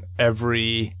then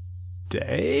every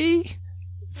day,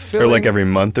 or like every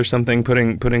month or something,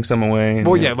 putting some away.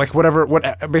 Well, yeah, like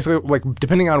basically, like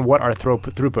depending on what our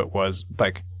throughput was,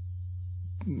 like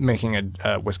making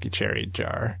a whiskey cherry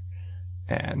jar,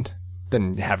 and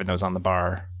then having those on the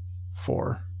bar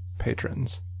for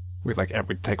patrons. We'd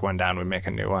take one down, we'd make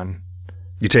a new one.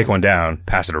 You take one down,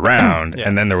 pass it around, Yeah.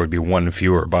 and then there would be one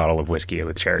fewer bottle of whiskey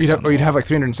with cherries. You'd have like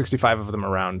 365 of them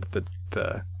around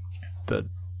the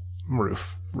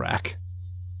roof rack.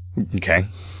 Okay.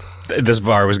 This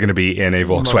bar was going to be in a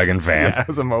Volkswagen van. Yeah, it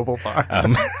was a mobile bar.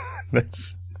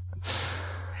 This.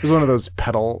 It was one of those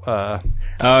pedal.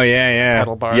 Oh yeah.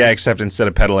 Pedal bars. Yeah, except instead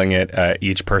of pedaling it,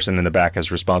 each person in the back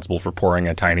is responsible for pouring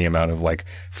a tiny amount of like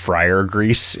fryer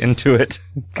grease into it.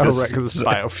 Oh, right, because it's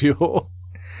biofuel.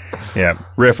 Yeah.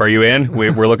 Riff, are you in?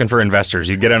 We're looking for investors.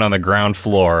 You get in on the ground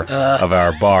floor of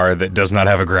our bar that does not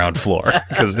have a ground floor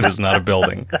because it is not a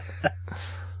building.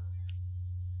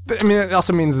 I mean, it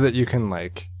also means that you can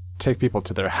like take people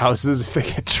to their houses if they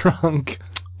get drunk.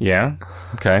 Yeah.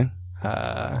 Okay.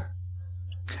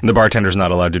 And the bartender's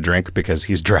not allowed to drink because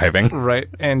he's driving. Right,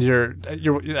 and you're.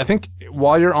 I think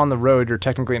while you're on the road, you're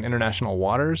technically in international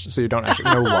waters, so you don't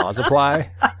actually no laws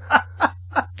apply.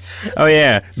 Oh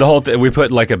yeah, the whole we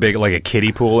put like a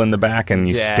kiddie pool in the back, and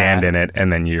you Yeah. stand in it,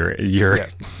 and then you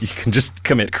can just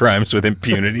commit crimes with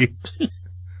impunity.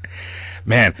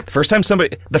 Man, the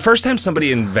first time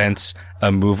somebody invents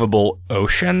a movable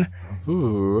ocean,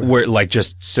 where like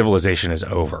just civilization is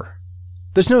over.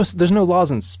 There's no laws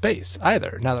in space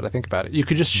either. Now that I think about it, you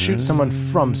could just shoot someone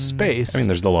from space. I mean,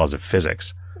 there's the laws of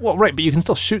physics. Well, right, but you can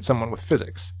still shoot someone with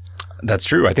physics. That's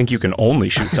true. I think you can only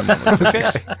shoot someone with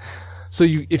physics. Okay. So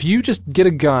if you just get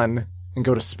a gun and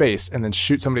go to space and then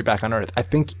shoot somebody back on Earth, I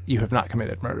think you have not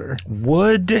committed murder.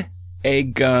 Would a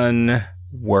gun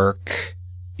work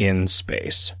in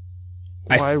space?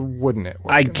 Why wouldn't it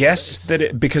work I in guess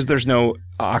space? because there's no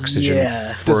oxygen.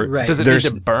 Yeah, for, right. Does it need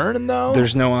to burn, though?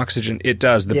 There's no oxygen. It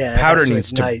does. The Yeah, it powder has to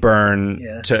needs to ignite. burn.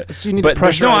 Yeah. So you need But to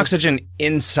there's no pressurize- oxygen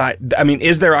inside. I mean,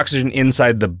 is there oxygen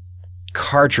inside the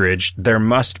cartridge? There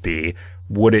must be.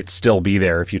 Would it still be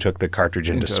there if you took the cartridge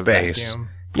into a space? vacuum.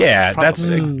 Yeah,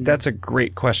 Probably. that's a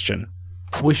great question.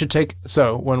 We should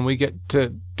when we get to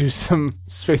do some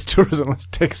space tourism, let's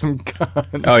take some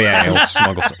guns. Oh yeah,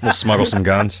 we'll smuggle some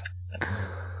guns.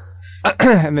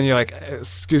 And then you're like,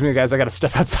 excuse me, guys, I got to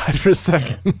step outside for a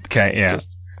second. Okay, yeah.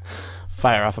 Just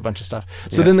fire off a bunch of stuff.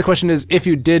 So then the question is, if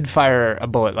you did fire a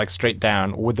bullet like straight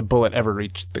down, would the bullet ever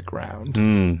reach the ground?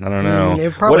 I don't know. It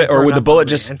would probably Or burn would the up bullet on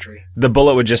just re-entry. the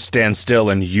bullet would just stand still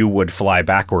and you would fly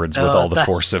backwards with all the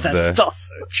force of that's the.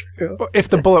 also true. If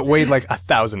the bullet weighed like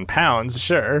 1,000 pounds,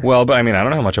 sure. Well, but I mean, I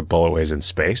don't know how much a bullet weighs in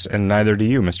space, and neither do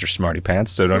you, Mr. Smarty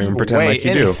Pants. So don't even pretend Weigh like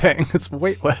you do. anything. It's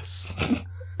weightless.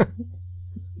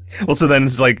 Well, so then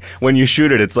it's like when you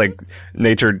shoot it, it's like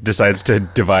nature decides to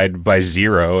divide by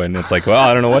 0, and it's like, well,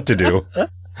 I don't know what to do.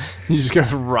 You just go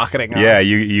rocketing off. Yeah,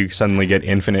 you suddenly get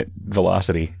infinite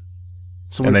velocity.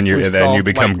 So and then you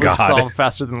become God. We solve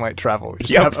faster than light travel. We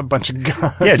just Yep. have a bunch of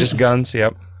guns. Yeah, just guns.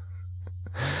 Yep.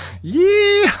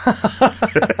 Yeah.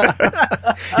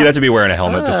 You'd have to be wearing a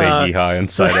helmet to say "yeehaw"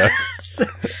 inside of.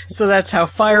 So that's how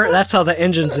the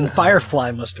engines in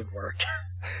Firefly must have worked.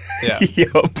 Yeah.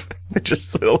 Yup. They're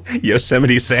just little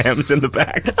Yosemite Sams in the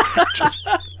back, just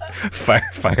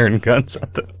firing guns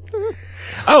at them.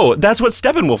 Oh, that's what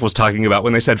Steppenwolf was talking about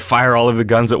when they said fire all of the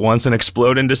guns at once and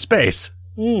explode into space.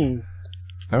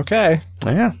 Okay.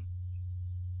 Oh, yeah.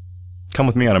 Come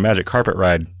with me on a magic carpet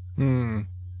ride.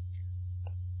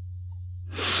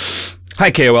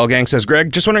 Hi, KoL Gang, says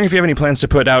Greg. Just wondering if you have any plans to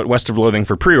put out West of Loathing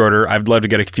for pre-order. I'd love to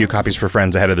get a few copies for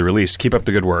friends ahead of the release. Keep up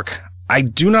the good work. I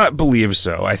do not believe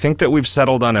so. I think that we've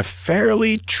settled on a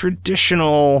fairly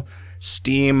traditional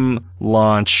Steam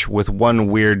launch with one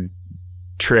weird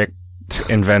trick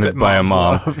invented by a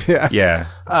mom. Love. Yeah.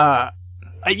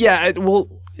 Yeah. Well,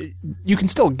 you can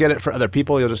still get it for other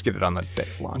people. You'll just get it on the day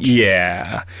of launch.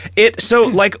 Yeah.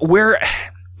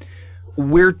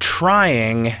 We're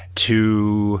trying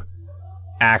to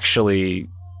actually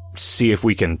see if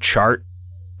we can chart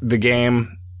the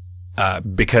game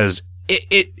because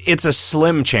it's a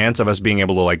slim chance of us being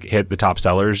able to like hit the top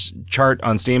sellers chart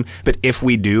on Steam, but if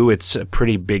we do, it's a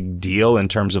pretty big deal in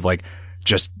terms of like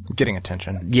just getting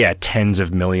attention. Yeah, tens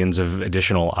of millions of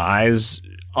additional eyes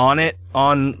on it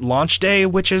on launch day,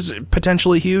 which is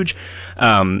potentially huge.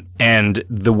 And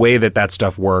the way that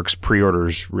stuff works,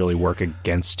 pre-orders really work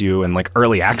against you, and like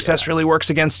early access really works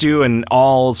against you, and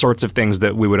all sorts of things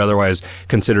that we would otherwise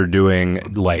consider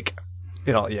doing, like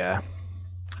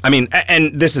I mean,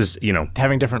 and this is,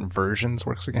 having different versions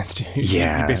works against you.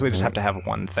 Yeah. You basically just have to have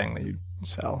one thing that you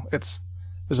sell.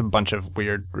 There's a bunch of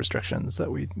weird restrictions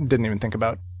that we didn't even think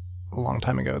about a long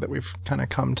time ago that we've kind of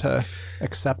come to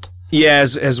accept. Yeah,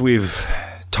 as we've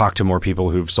talked to more people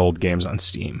who've sold games on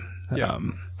Steam. Yeah.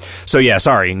 So yeah,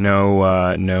 sorry,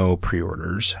 no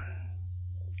pre-orders.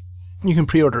 You can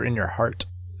pre-order in your heart.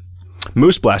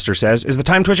 Moose Blaster says, is the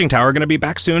Time Twitching Tower going to be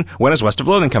back soon? When is West of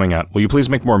Loathing coming out? Will you please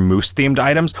make more moose-themed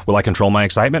items? Will I control my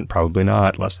excitement? Probably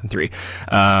not. Less than 3.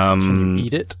 Can you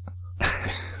eat it?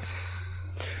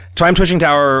 Time Twitching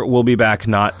Tower will be back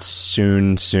not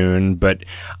soon, but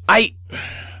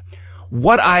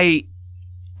what I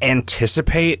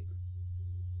anticipate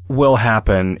will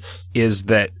happen is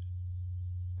that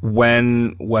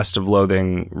when West of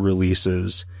Loathing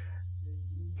releases,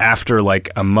 after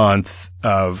like a month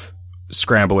of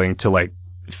scrambling to like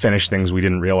finish things we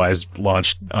didn't realize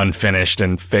launched unfinished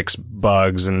and fix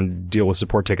bugs and deal with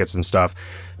support tickets and stuff,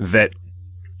 that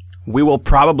we will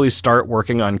probably start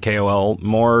working on KoL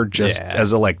more just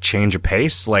as a like change of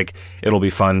pace. Like it'll be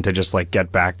fun to just like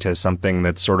get back to something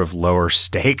that's sort of lower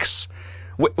stakes,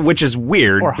 which is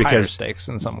weird or because higher stakes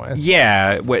in some ways.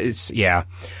 Yeah,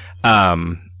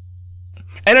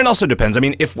 and it also depends. I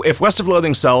mean, if West of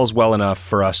Loathing sells well enough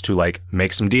for us to like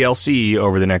make some DLC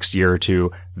over the next year or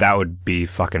two, that would be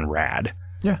fucking rad.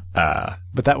 Yeah.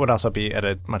 But that would also be at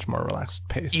a much more relaxed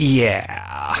pace.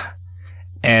 Yeah.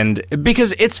 And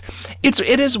because it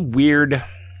is weird,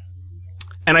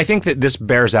 and I think that this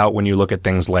bears out when you look at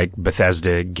things like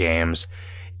Bethesda games.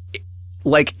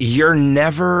 Like, you're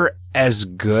never as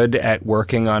good at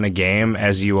working on a game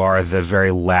as you are the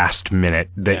very last minute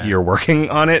that you're working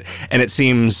on it, and it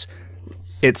seems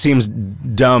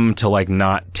dumb to like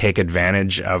not take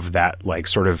advantage of that like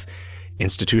sort of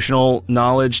institutional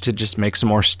knowledge to just make some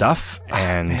more stuff.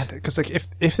 And because like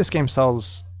if this game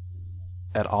sells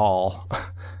at all,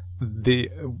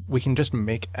 we can just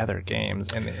make other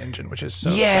games in the engine, which is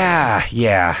so exciting.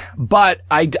 Yeah. But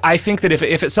I think that if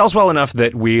it sells well enough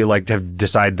that we like to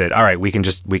decide that, all right, we can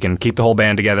keep the whole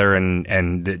band together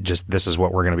and just this is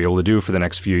what we're going to be able to do for the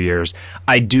next few years.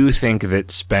 I do think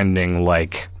that spending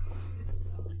like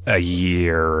a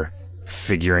year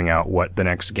figuring out what the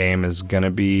next game is going to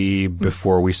be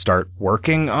before we start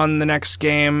working on the next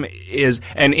game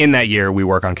and in that year we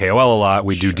work on KoL a lot.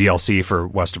 We do DLC for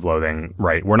West of Loathing,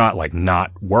 right? We're not like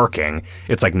not working.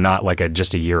 It's like not like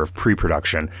just a year of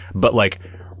pre-production, but like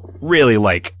really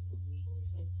like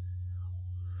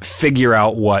figure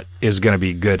out what is going to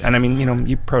be good. And I mean,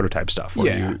 you prototype stuff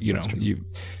where you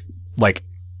like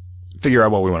figure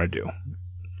out what we want to do.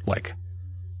 Like,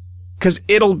 'cause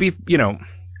it'll be,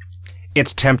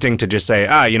 it's tempting to just say,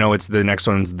 it's the next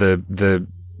one's the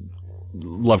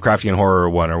Lovecraftian horror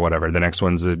one or whatever. The next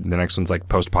one's like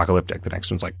post-apocalyptic. The next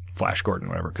one's like Flash Gordon,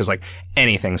 whatever. Because like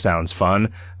anything sounds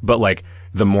fun, but like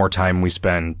the more time we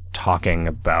spend talking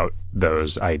about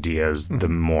those ideas, the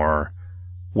more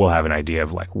we'll have an idea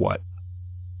of like what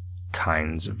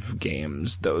kinds of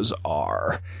games those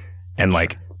are, and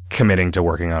like committing to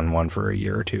working on one for a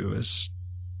year or two is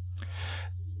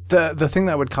The thing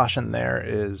that I would caution there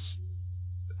is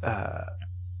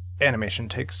animation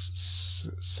takes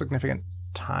significant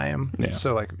time. Yeah.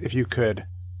 So like if you could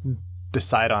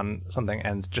decide on something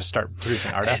and just start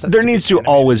producing art assets. There needs to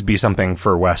always be something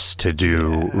for Wes to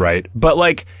do, right? But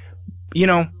like,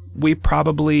 we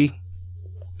probably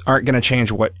aren't going to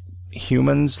change what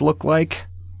humans look like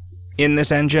in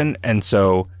this engine, and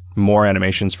so more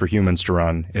animations for humans to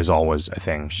run is always a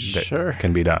thing that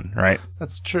can be done, right?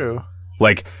 That's true.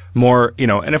 Like more,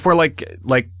 and if we're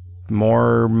like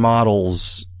more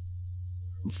models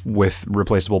with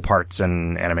replaceable parts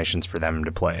and animations for them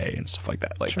to play and stuff like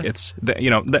that. Like it's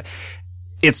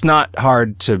it's not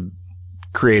hard to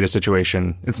create a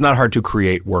situation. It's not hard to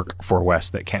create work for Wes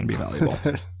that can be valuable.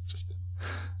 Just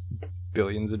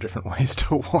billions of different ways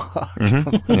to walk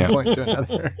from one point to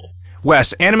another.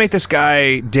 Wes, animate this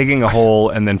guy digging a hole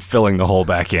and then filling the hole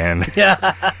back in.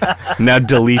 Yeah. Now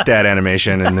delete that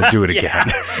animation and then do it again.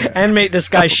 Animate this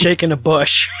guy shaking a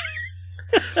bush.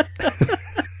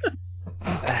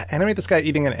 Animate this guy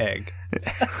eating an egg.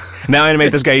 Now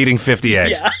animate this guy eating 50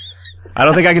 eggs. Yeah. I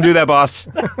don't think I can do that, boss.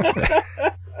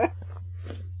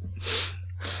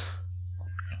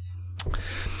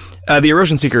 The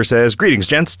Erosion Seeker says, "Greetings,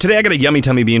 gents. Today I got a yummy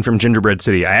tummy bean from Gingerbread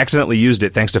City. I accidentally used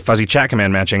it thanks to fuzzy chat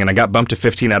command matching, and I got bumped to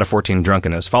 15 out of 14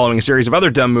 drunkenness. Following a series of other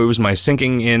dumb moves, my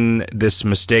sinking in this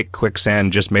mistake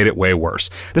quicksand just made it way worse.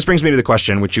 This brings me to the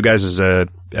question, which you guys is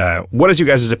what is you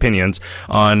guys' opinions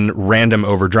on random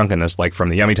over drunkenness, like from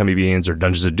the Yummy Tummy Beans or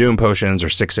Dungeons of Doom potions or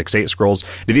 668 scrolls?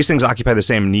 Do these things occupy the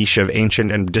same niche of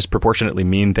ancient and disproportionately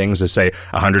mean things as, say,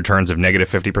 100 turns of negative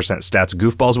 50% stats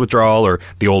goofballs withdrawal, or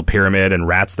the old pyramid and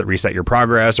rats that reset your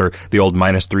progress, or the old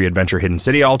 -3 adventure hidden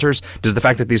city altars? Does the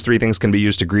fact that these three things can be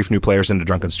used to grief new players into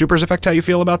drunken stupors affect how you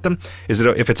feel about them?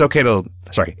 It's okay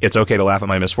to laugh at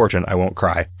my misfortune, I won't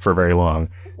cry for very long."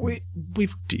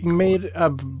 We've made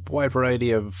a wide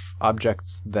variety of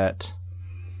objects that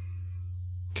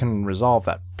can resolve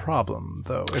that problem,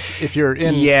 though. If you're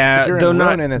in,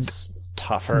 Ronin, it's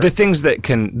tougher. The things that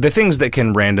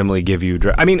can randomly give you,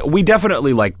 I mean, we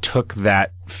definitely took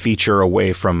that feature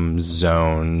away from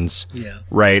zones,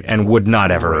 right? And we would not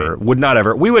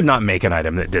make an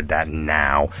item that did that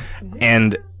now.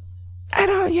 And I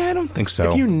don't think so.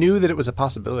 If you knew that it was a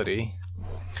possibility.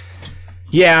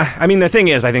 Yeah, I mean, the thing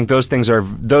is, I think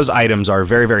those items are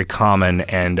very, very common,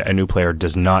 and a new player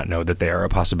does not know that they are a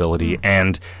possibility.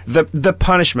 And the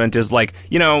punishment is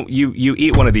you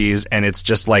eat one of these, and it's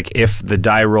just like, if the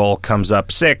die roll comes up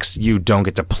 6, you don't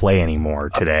get to play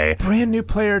anymore today. A brand new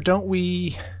player, don't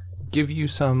we give you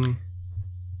some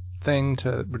thing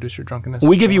to reduce your drunkenness?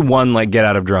 We give you one, get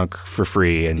out of drunk for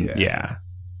free, and yeah.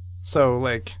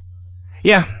 So,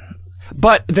 yeah.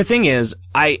 But the thing is,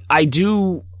 I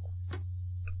do...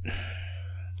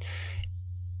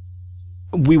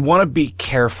 We want to be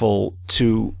careful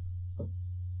to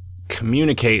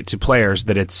communicate to players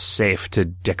that it's safe to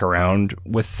dick around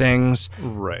with things.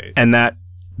 Right. And that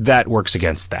works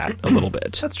against that a little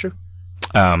bit. That's true.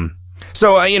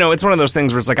 So, it's one of those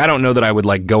things where it's I don't know that I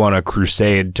would go on a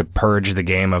crusade to purge the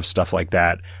game of stuff like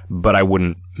that, but I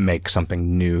wouldn't make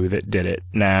something new that did it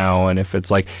now. And if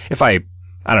it's if I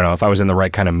don't know, if I was in the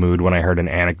right kind of mood when I heard an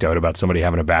anecdote about somebody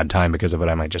having a bad time because of it,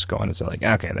 I might just go on and say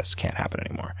okay, this can't happen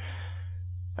anymore.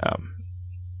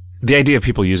 The idea of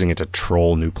people using it to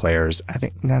troll new players, I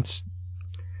think that's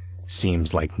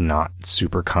seems not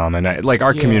super common.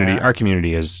 Our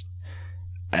community is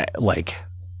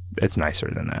it's nicer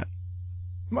than that.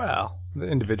 Well, the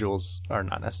individuals are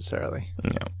not necessarily.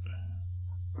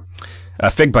 No.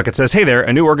 Fig Bucket says, "Hey there,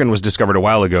 a new organ was discovered a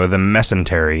while ago, the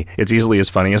mesentery. It's easily as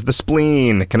funny as the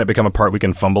spleen. Can it become a part we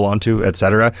can fumble onto,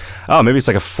 etc.? Oh, maybe it's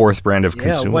a fourth brand of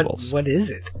consumables. What is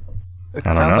it? It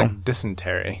sounds like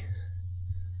dysentery.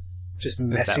 Just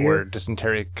messier? Is that where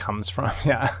dysentery comes from?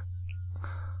 Yeah.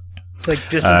 It's like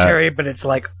dysentery, but it's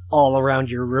all around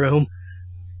your room.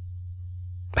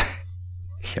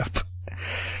 Yep.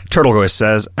 Turtle Ghost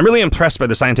says, "I'm really impressed by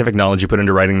the scientific knowledge you put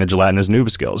into writing the gelatinous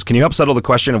noob skills. Can you help settle the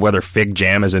question of whether fig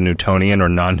jam is a Newtonian or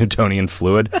non-Newtonian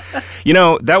fluid?"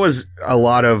 That was a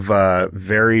lot of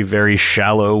very, very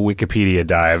shallow Wikipedia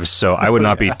dives, so I would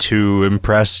not be too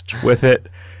impressed with it.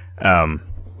 A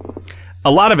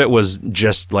lot of it was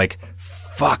just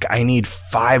fuck, I need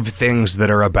 5 things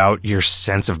that are about your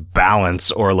sense of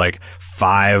balance, or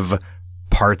 5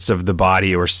 parts of the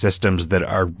body or systems that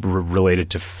are related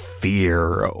to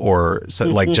fear, or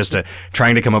just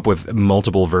trying to come up with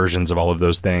multiple versions of all of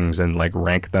those things and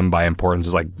rank them by importance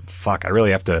is fuck, I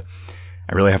really have to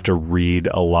read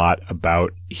a lot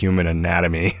about human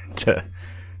anatomy to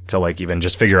even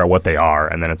just figure out what they are,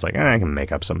 and then it's I can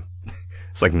make up some.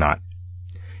 It's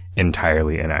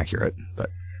entirely inaccurate. But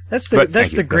That's thank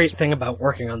the you. great thing about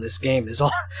working on this game is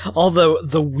all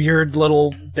the weird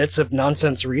little bits of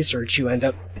nonsense research you end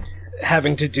up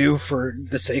having to do for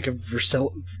the sake of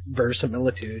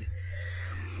verisimilitude.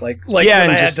 Like when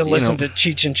I had to listen to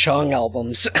Cheech and Chong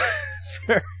albums.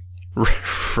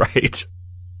 Right.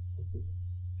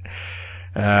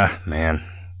 Man.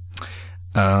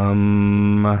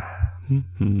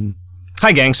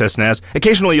 Hi, gang, says Snaz.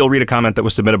 Occasionally you'll read a comment that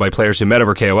was submitted by players who met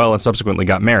over KoL and subsequently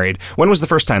got married. When was the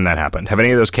first time that happened? Have any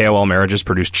of those KoL marriages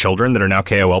produced children that are now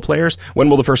KoL players? When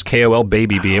will the first KoL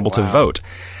baby be able to vote?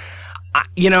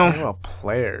 KoL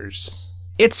players.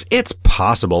 It's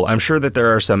possible. I'm sure that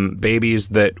there are some babies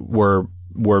that were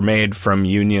made from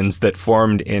unions that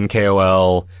formed in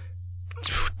KoL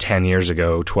 10 years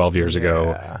ago, 12 years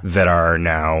ago, that are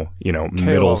now,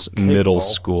 middle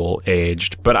school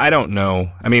aged. But I don't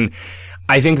know. I mean,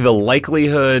 I think the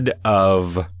likelihood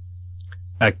of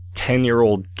a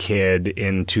 10-year-old kid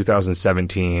in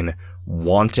 2017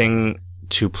 wanting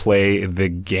to play the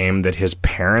game that his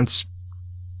parents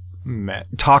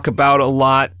talk about a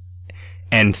lot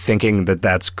and thinking that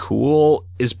that's cool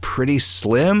is pretty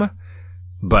slim.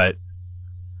 But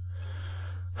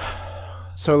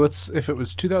so if it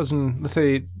was 2000, let's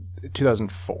say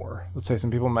 2004. Let's say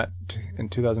some people met in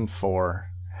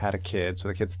 2004, had a kid, so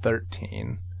the kid's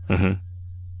 13. Mm-hmm.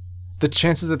 The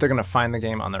chances that they're going to find the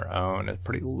game on their own is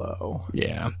pretty low.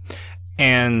 Yeah.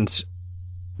 And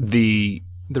the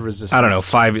resistance. I don't know,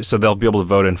 5, so they'll be able to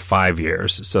vote in 5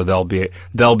 years. So they'll be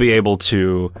able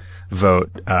to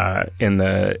vote in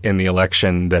the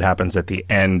election that happens at the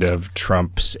end of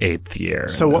Trump's 8th year.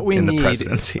 So what we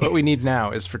need now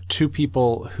is for two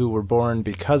people who were born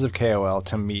because of KoL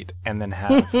to meet and then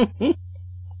have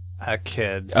a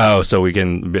kid. Oh, so we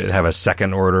can have a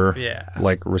second order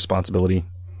responsibility.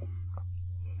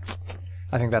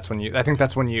 I think that's when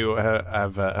you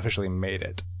have officially made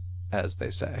it, as they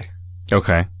say.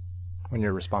 Okay. When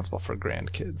you're responsible for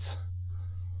grandkids.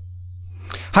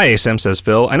 Hi, ASM, says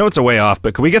Phil. I know it's a way off,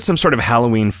 but could we get some sort of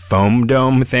Halloween foam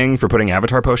dome thing for putting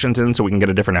avatar potions in so we can get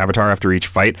a different avatar after each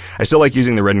fight? I still like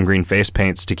using the red and green face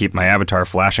paints to keep my avatar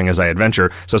flashing as I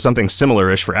adventure, so something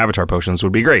similar-ish for avatar potions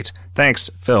would be great. Thanks,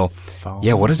 Phil.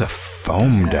 Yeah, what is a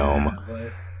foam dome?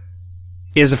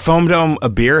 Is a foam dome a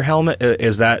beer helmet?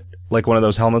 Is that like one of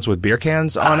those helmets with beer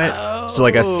cans on it? So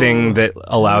like a thing that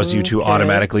allows you to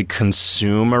automatically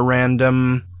consume a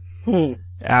random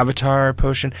avatar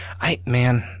potion. I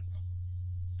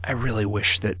really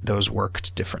wish that those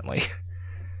worked differently.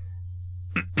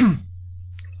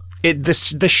 The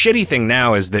shitty thing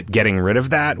now is that getting rid of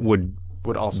that would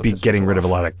also be getting rid of a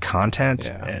lot of content.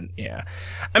 And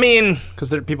I mean,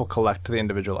 because people collect the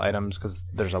individual items because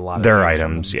there's a lot of their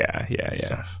items. Yeah.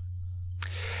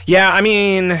 I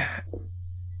mean,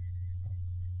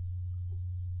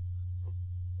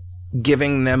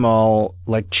 giving them all,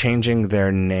 like, changing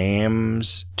their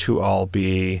names to all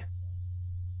be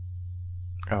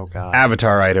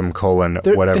avatar item : whatever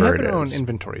they have it their own is.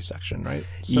 Inventory section, right?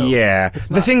 So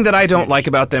the thing that I don't like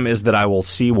about them is that I will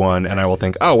see one and I will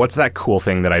think, oh, what's that cool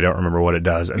thing that I don't remember what it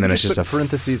does? And then it's just a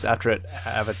parentheses after it,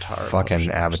 avatar.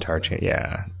 Fucking avatar change.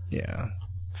 Yeah.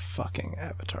 Fucking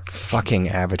avatar. Fucking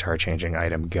avatar changing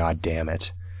item. God damn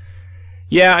it.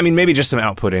 Yeah, I mean, maybe just some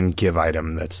output in give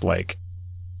item that's like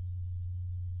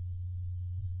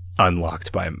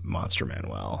unlocked by Monster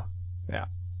Manuel. Yeah.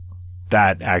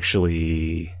 That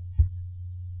actually...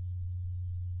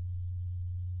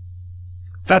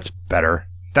 That's better.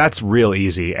 That's real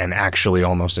easy and actually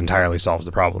almost entirely solves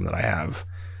the problem that I have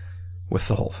with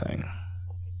the whole thing.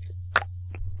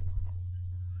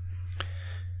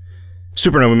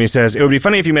 Supernova Me says, it would be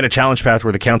funny if you made a challenge path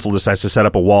where the council decides to set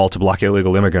up a wall to block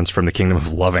illegal immigrants from the kingdom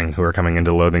of Loving who are coming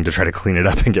into Loathing to try to clean it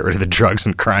up and get rid of the drugs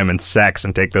and crime and sex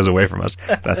and take those away from us.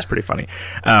 That's pretty funny.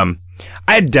 I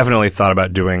had definitely thought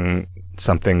about doing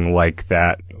something like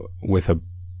that with a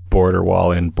border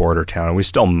wall in Border Town, and we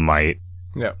still might.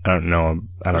 Yeah. I don't know.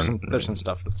 There's some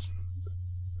stuff that's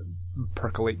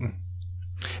percolating.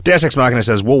 Deus Ex Machina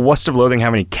says, will West of Loathing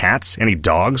have any cats? Any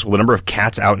dogs? Will the number of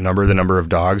cats outnumber the number of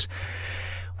dogs?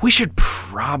 We should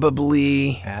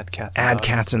probably add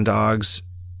cats and dogs.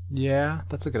 Yeah,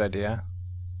 that's a good idea.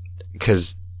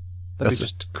 Because that'd be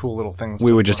just cool little things.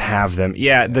 We would just have them.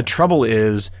 Yeah, the trouble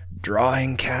is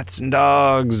drawing cats and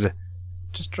dogs.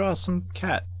 Just draw some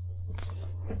cat.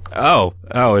 Oh,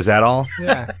 is that all?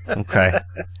 Yeah. Okay.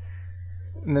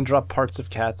 And then draw parts of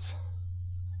cats.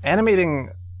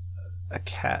 Animating a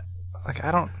cat, like,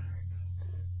 I don't...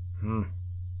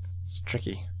 It's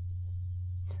tricky.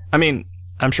 I mean,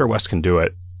 I'm sure Wes can do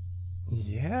it.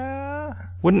 Yeah.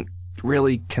 Wouldn't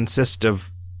really consist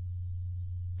of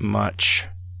much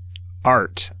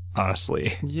art,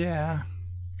 honestly. Yeah.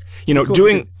 You know, Cool if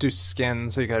doing you could do skin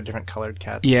so you got different colored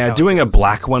cats. yeah, doing a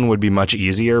black one would be much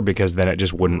easier because then it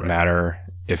just wouldn't matter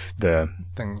if the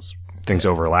things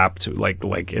overlapped. Like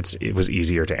it was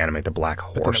easier to animate the black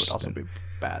horse. But then it would also be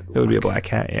bad. It would be a black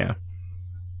cat, yeah.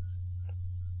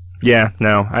 Yeah,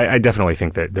 no, I definitely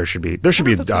think that there should be a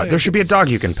dog. There should be a dog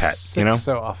you can pet. You know,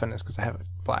 so often is because I have a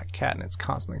black cat and it's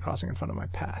constantly crossing in front of my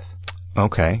path.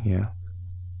 Okay, yeah.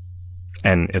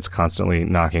 And it's constantly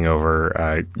knocking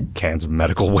over cans of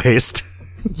medical waste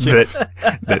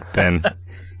that then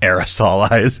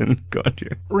aerosolize and go into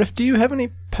your... Riff, do you have any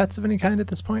pets of any kind at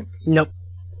this point? Nope.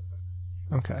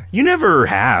 Okay. You never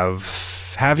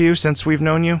have you, since we've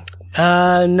known you?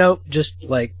 Nope. Just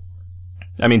like...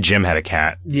 I mean, Jim had a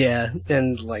cat. Yeah,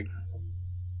 and like...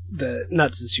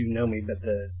 Not since you know me, but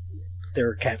there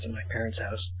were cats in my parents'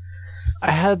 house. I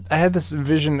had this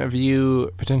vision of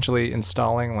you potentially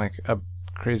installing like a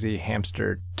crazy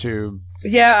hamster tube.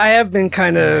 Yeah, I have been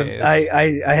kind of Nice.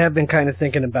 I have been kind of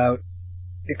thinking about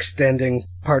extending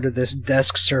part of this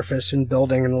desk surface and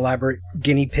building an elaborate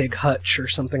guinea pig hutch or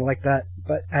something like that,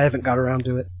 but I haven't got around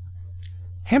to it.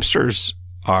 Hamsters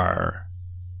are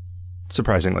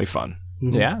surprisingly fun.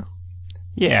 Mhm. Yeah.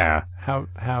 Yeah.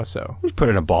 How so? Just put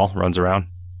it in a ball, runs around.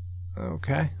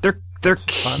 Okay. They're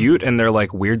fun. cute and they're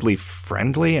like weirdly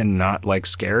friendly and not like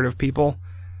scared of people.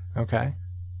 Okay.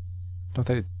 Don't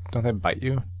they bite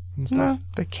you and stuff? No,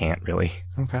 they can't really.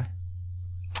 Okay.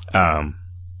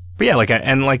 But yeah,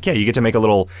 you get to make a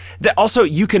little. Also,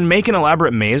 you can make an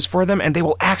elaborate maze for them, and they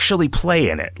will actually play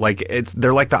in it. Like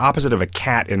they're like the opposite of a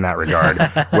cat in that regard,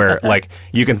 where like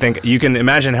you can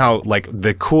imagine how like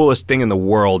the coolest thing in the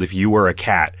world if you were a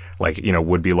cat, like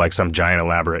would be like some giant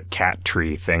elaborate cat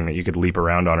tree thing that you could leap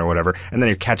around on or whatever, and then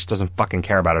your cat just doesn't fucking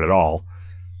care about it at all,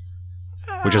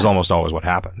 which is almost always what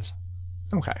happens.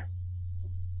 Okay.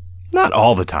 Not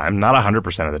all the time, not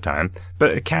 100% of the time,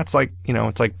 but a cat's like,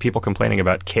 it's like people complaining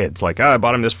about kids. Like, I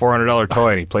bought him this $400 toy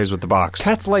and he plays with the box.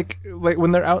 Cats like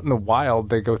when they're out in the wild,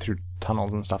 they go through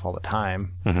tunnels and stuff all the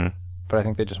time. Mm-hmm. But I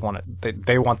think they just want it.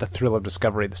 They want the thrill of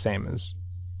discovery the same as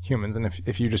humans. And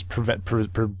if you just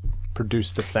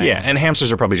produce this thing, yeah, and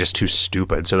hamsters are probably just too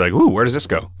stupid. So they're like, ooh, where does this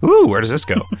go? Ooh, where does this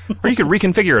go? Or you could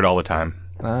reconfigure it all the time.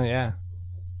 Oh yeah.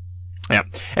 Yeah.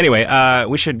 Anyway,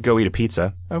 we should go eat a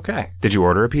pizza. Okay. Did you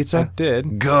order a I pizza?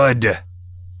 did. Good.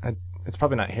 It's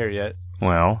probably not here yet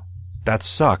Well, that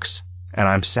sucks, and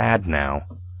I'm sad now.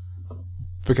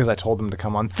 because I told them to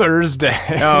come on Thursday.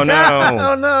 Oh no.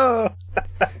 Oh no!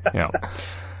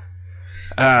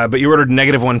 But you ordered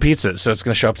 -1 pizza, so it's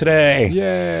going to show up today.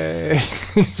 Yay!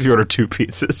 So if you order 2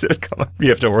 pizzas, you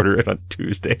have to order it on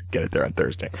Tuesday, get it there on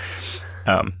Thursday.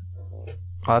 Well,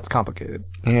 that's complicated.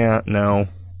 Yeah, no.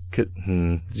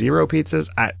 0 pizzas?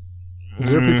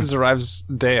 0 pizzas arrives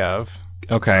day of.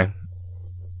 Okay.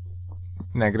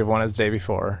 -1 is day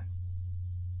before.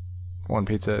 1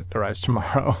 pizza arrives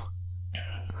tomorrow.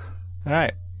 All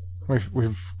right,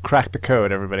 we've cracked the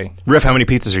code, everybody. Riff, how many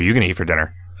pizzas are you going to eat for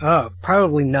dinner? Oh,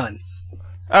 probably none.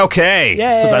 Okay.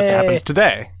 Yay! So that happens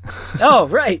today. Oh,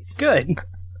 right. Good.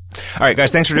 All right,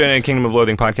 guys. Thanks for doing a Kingdom of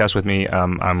Loathing podcast with me.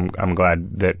 I'm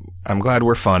glad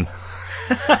we're fun.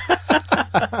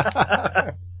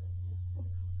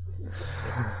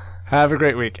 Have a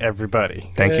great week,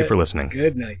 everybody. Thank you for listening.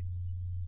 Good night.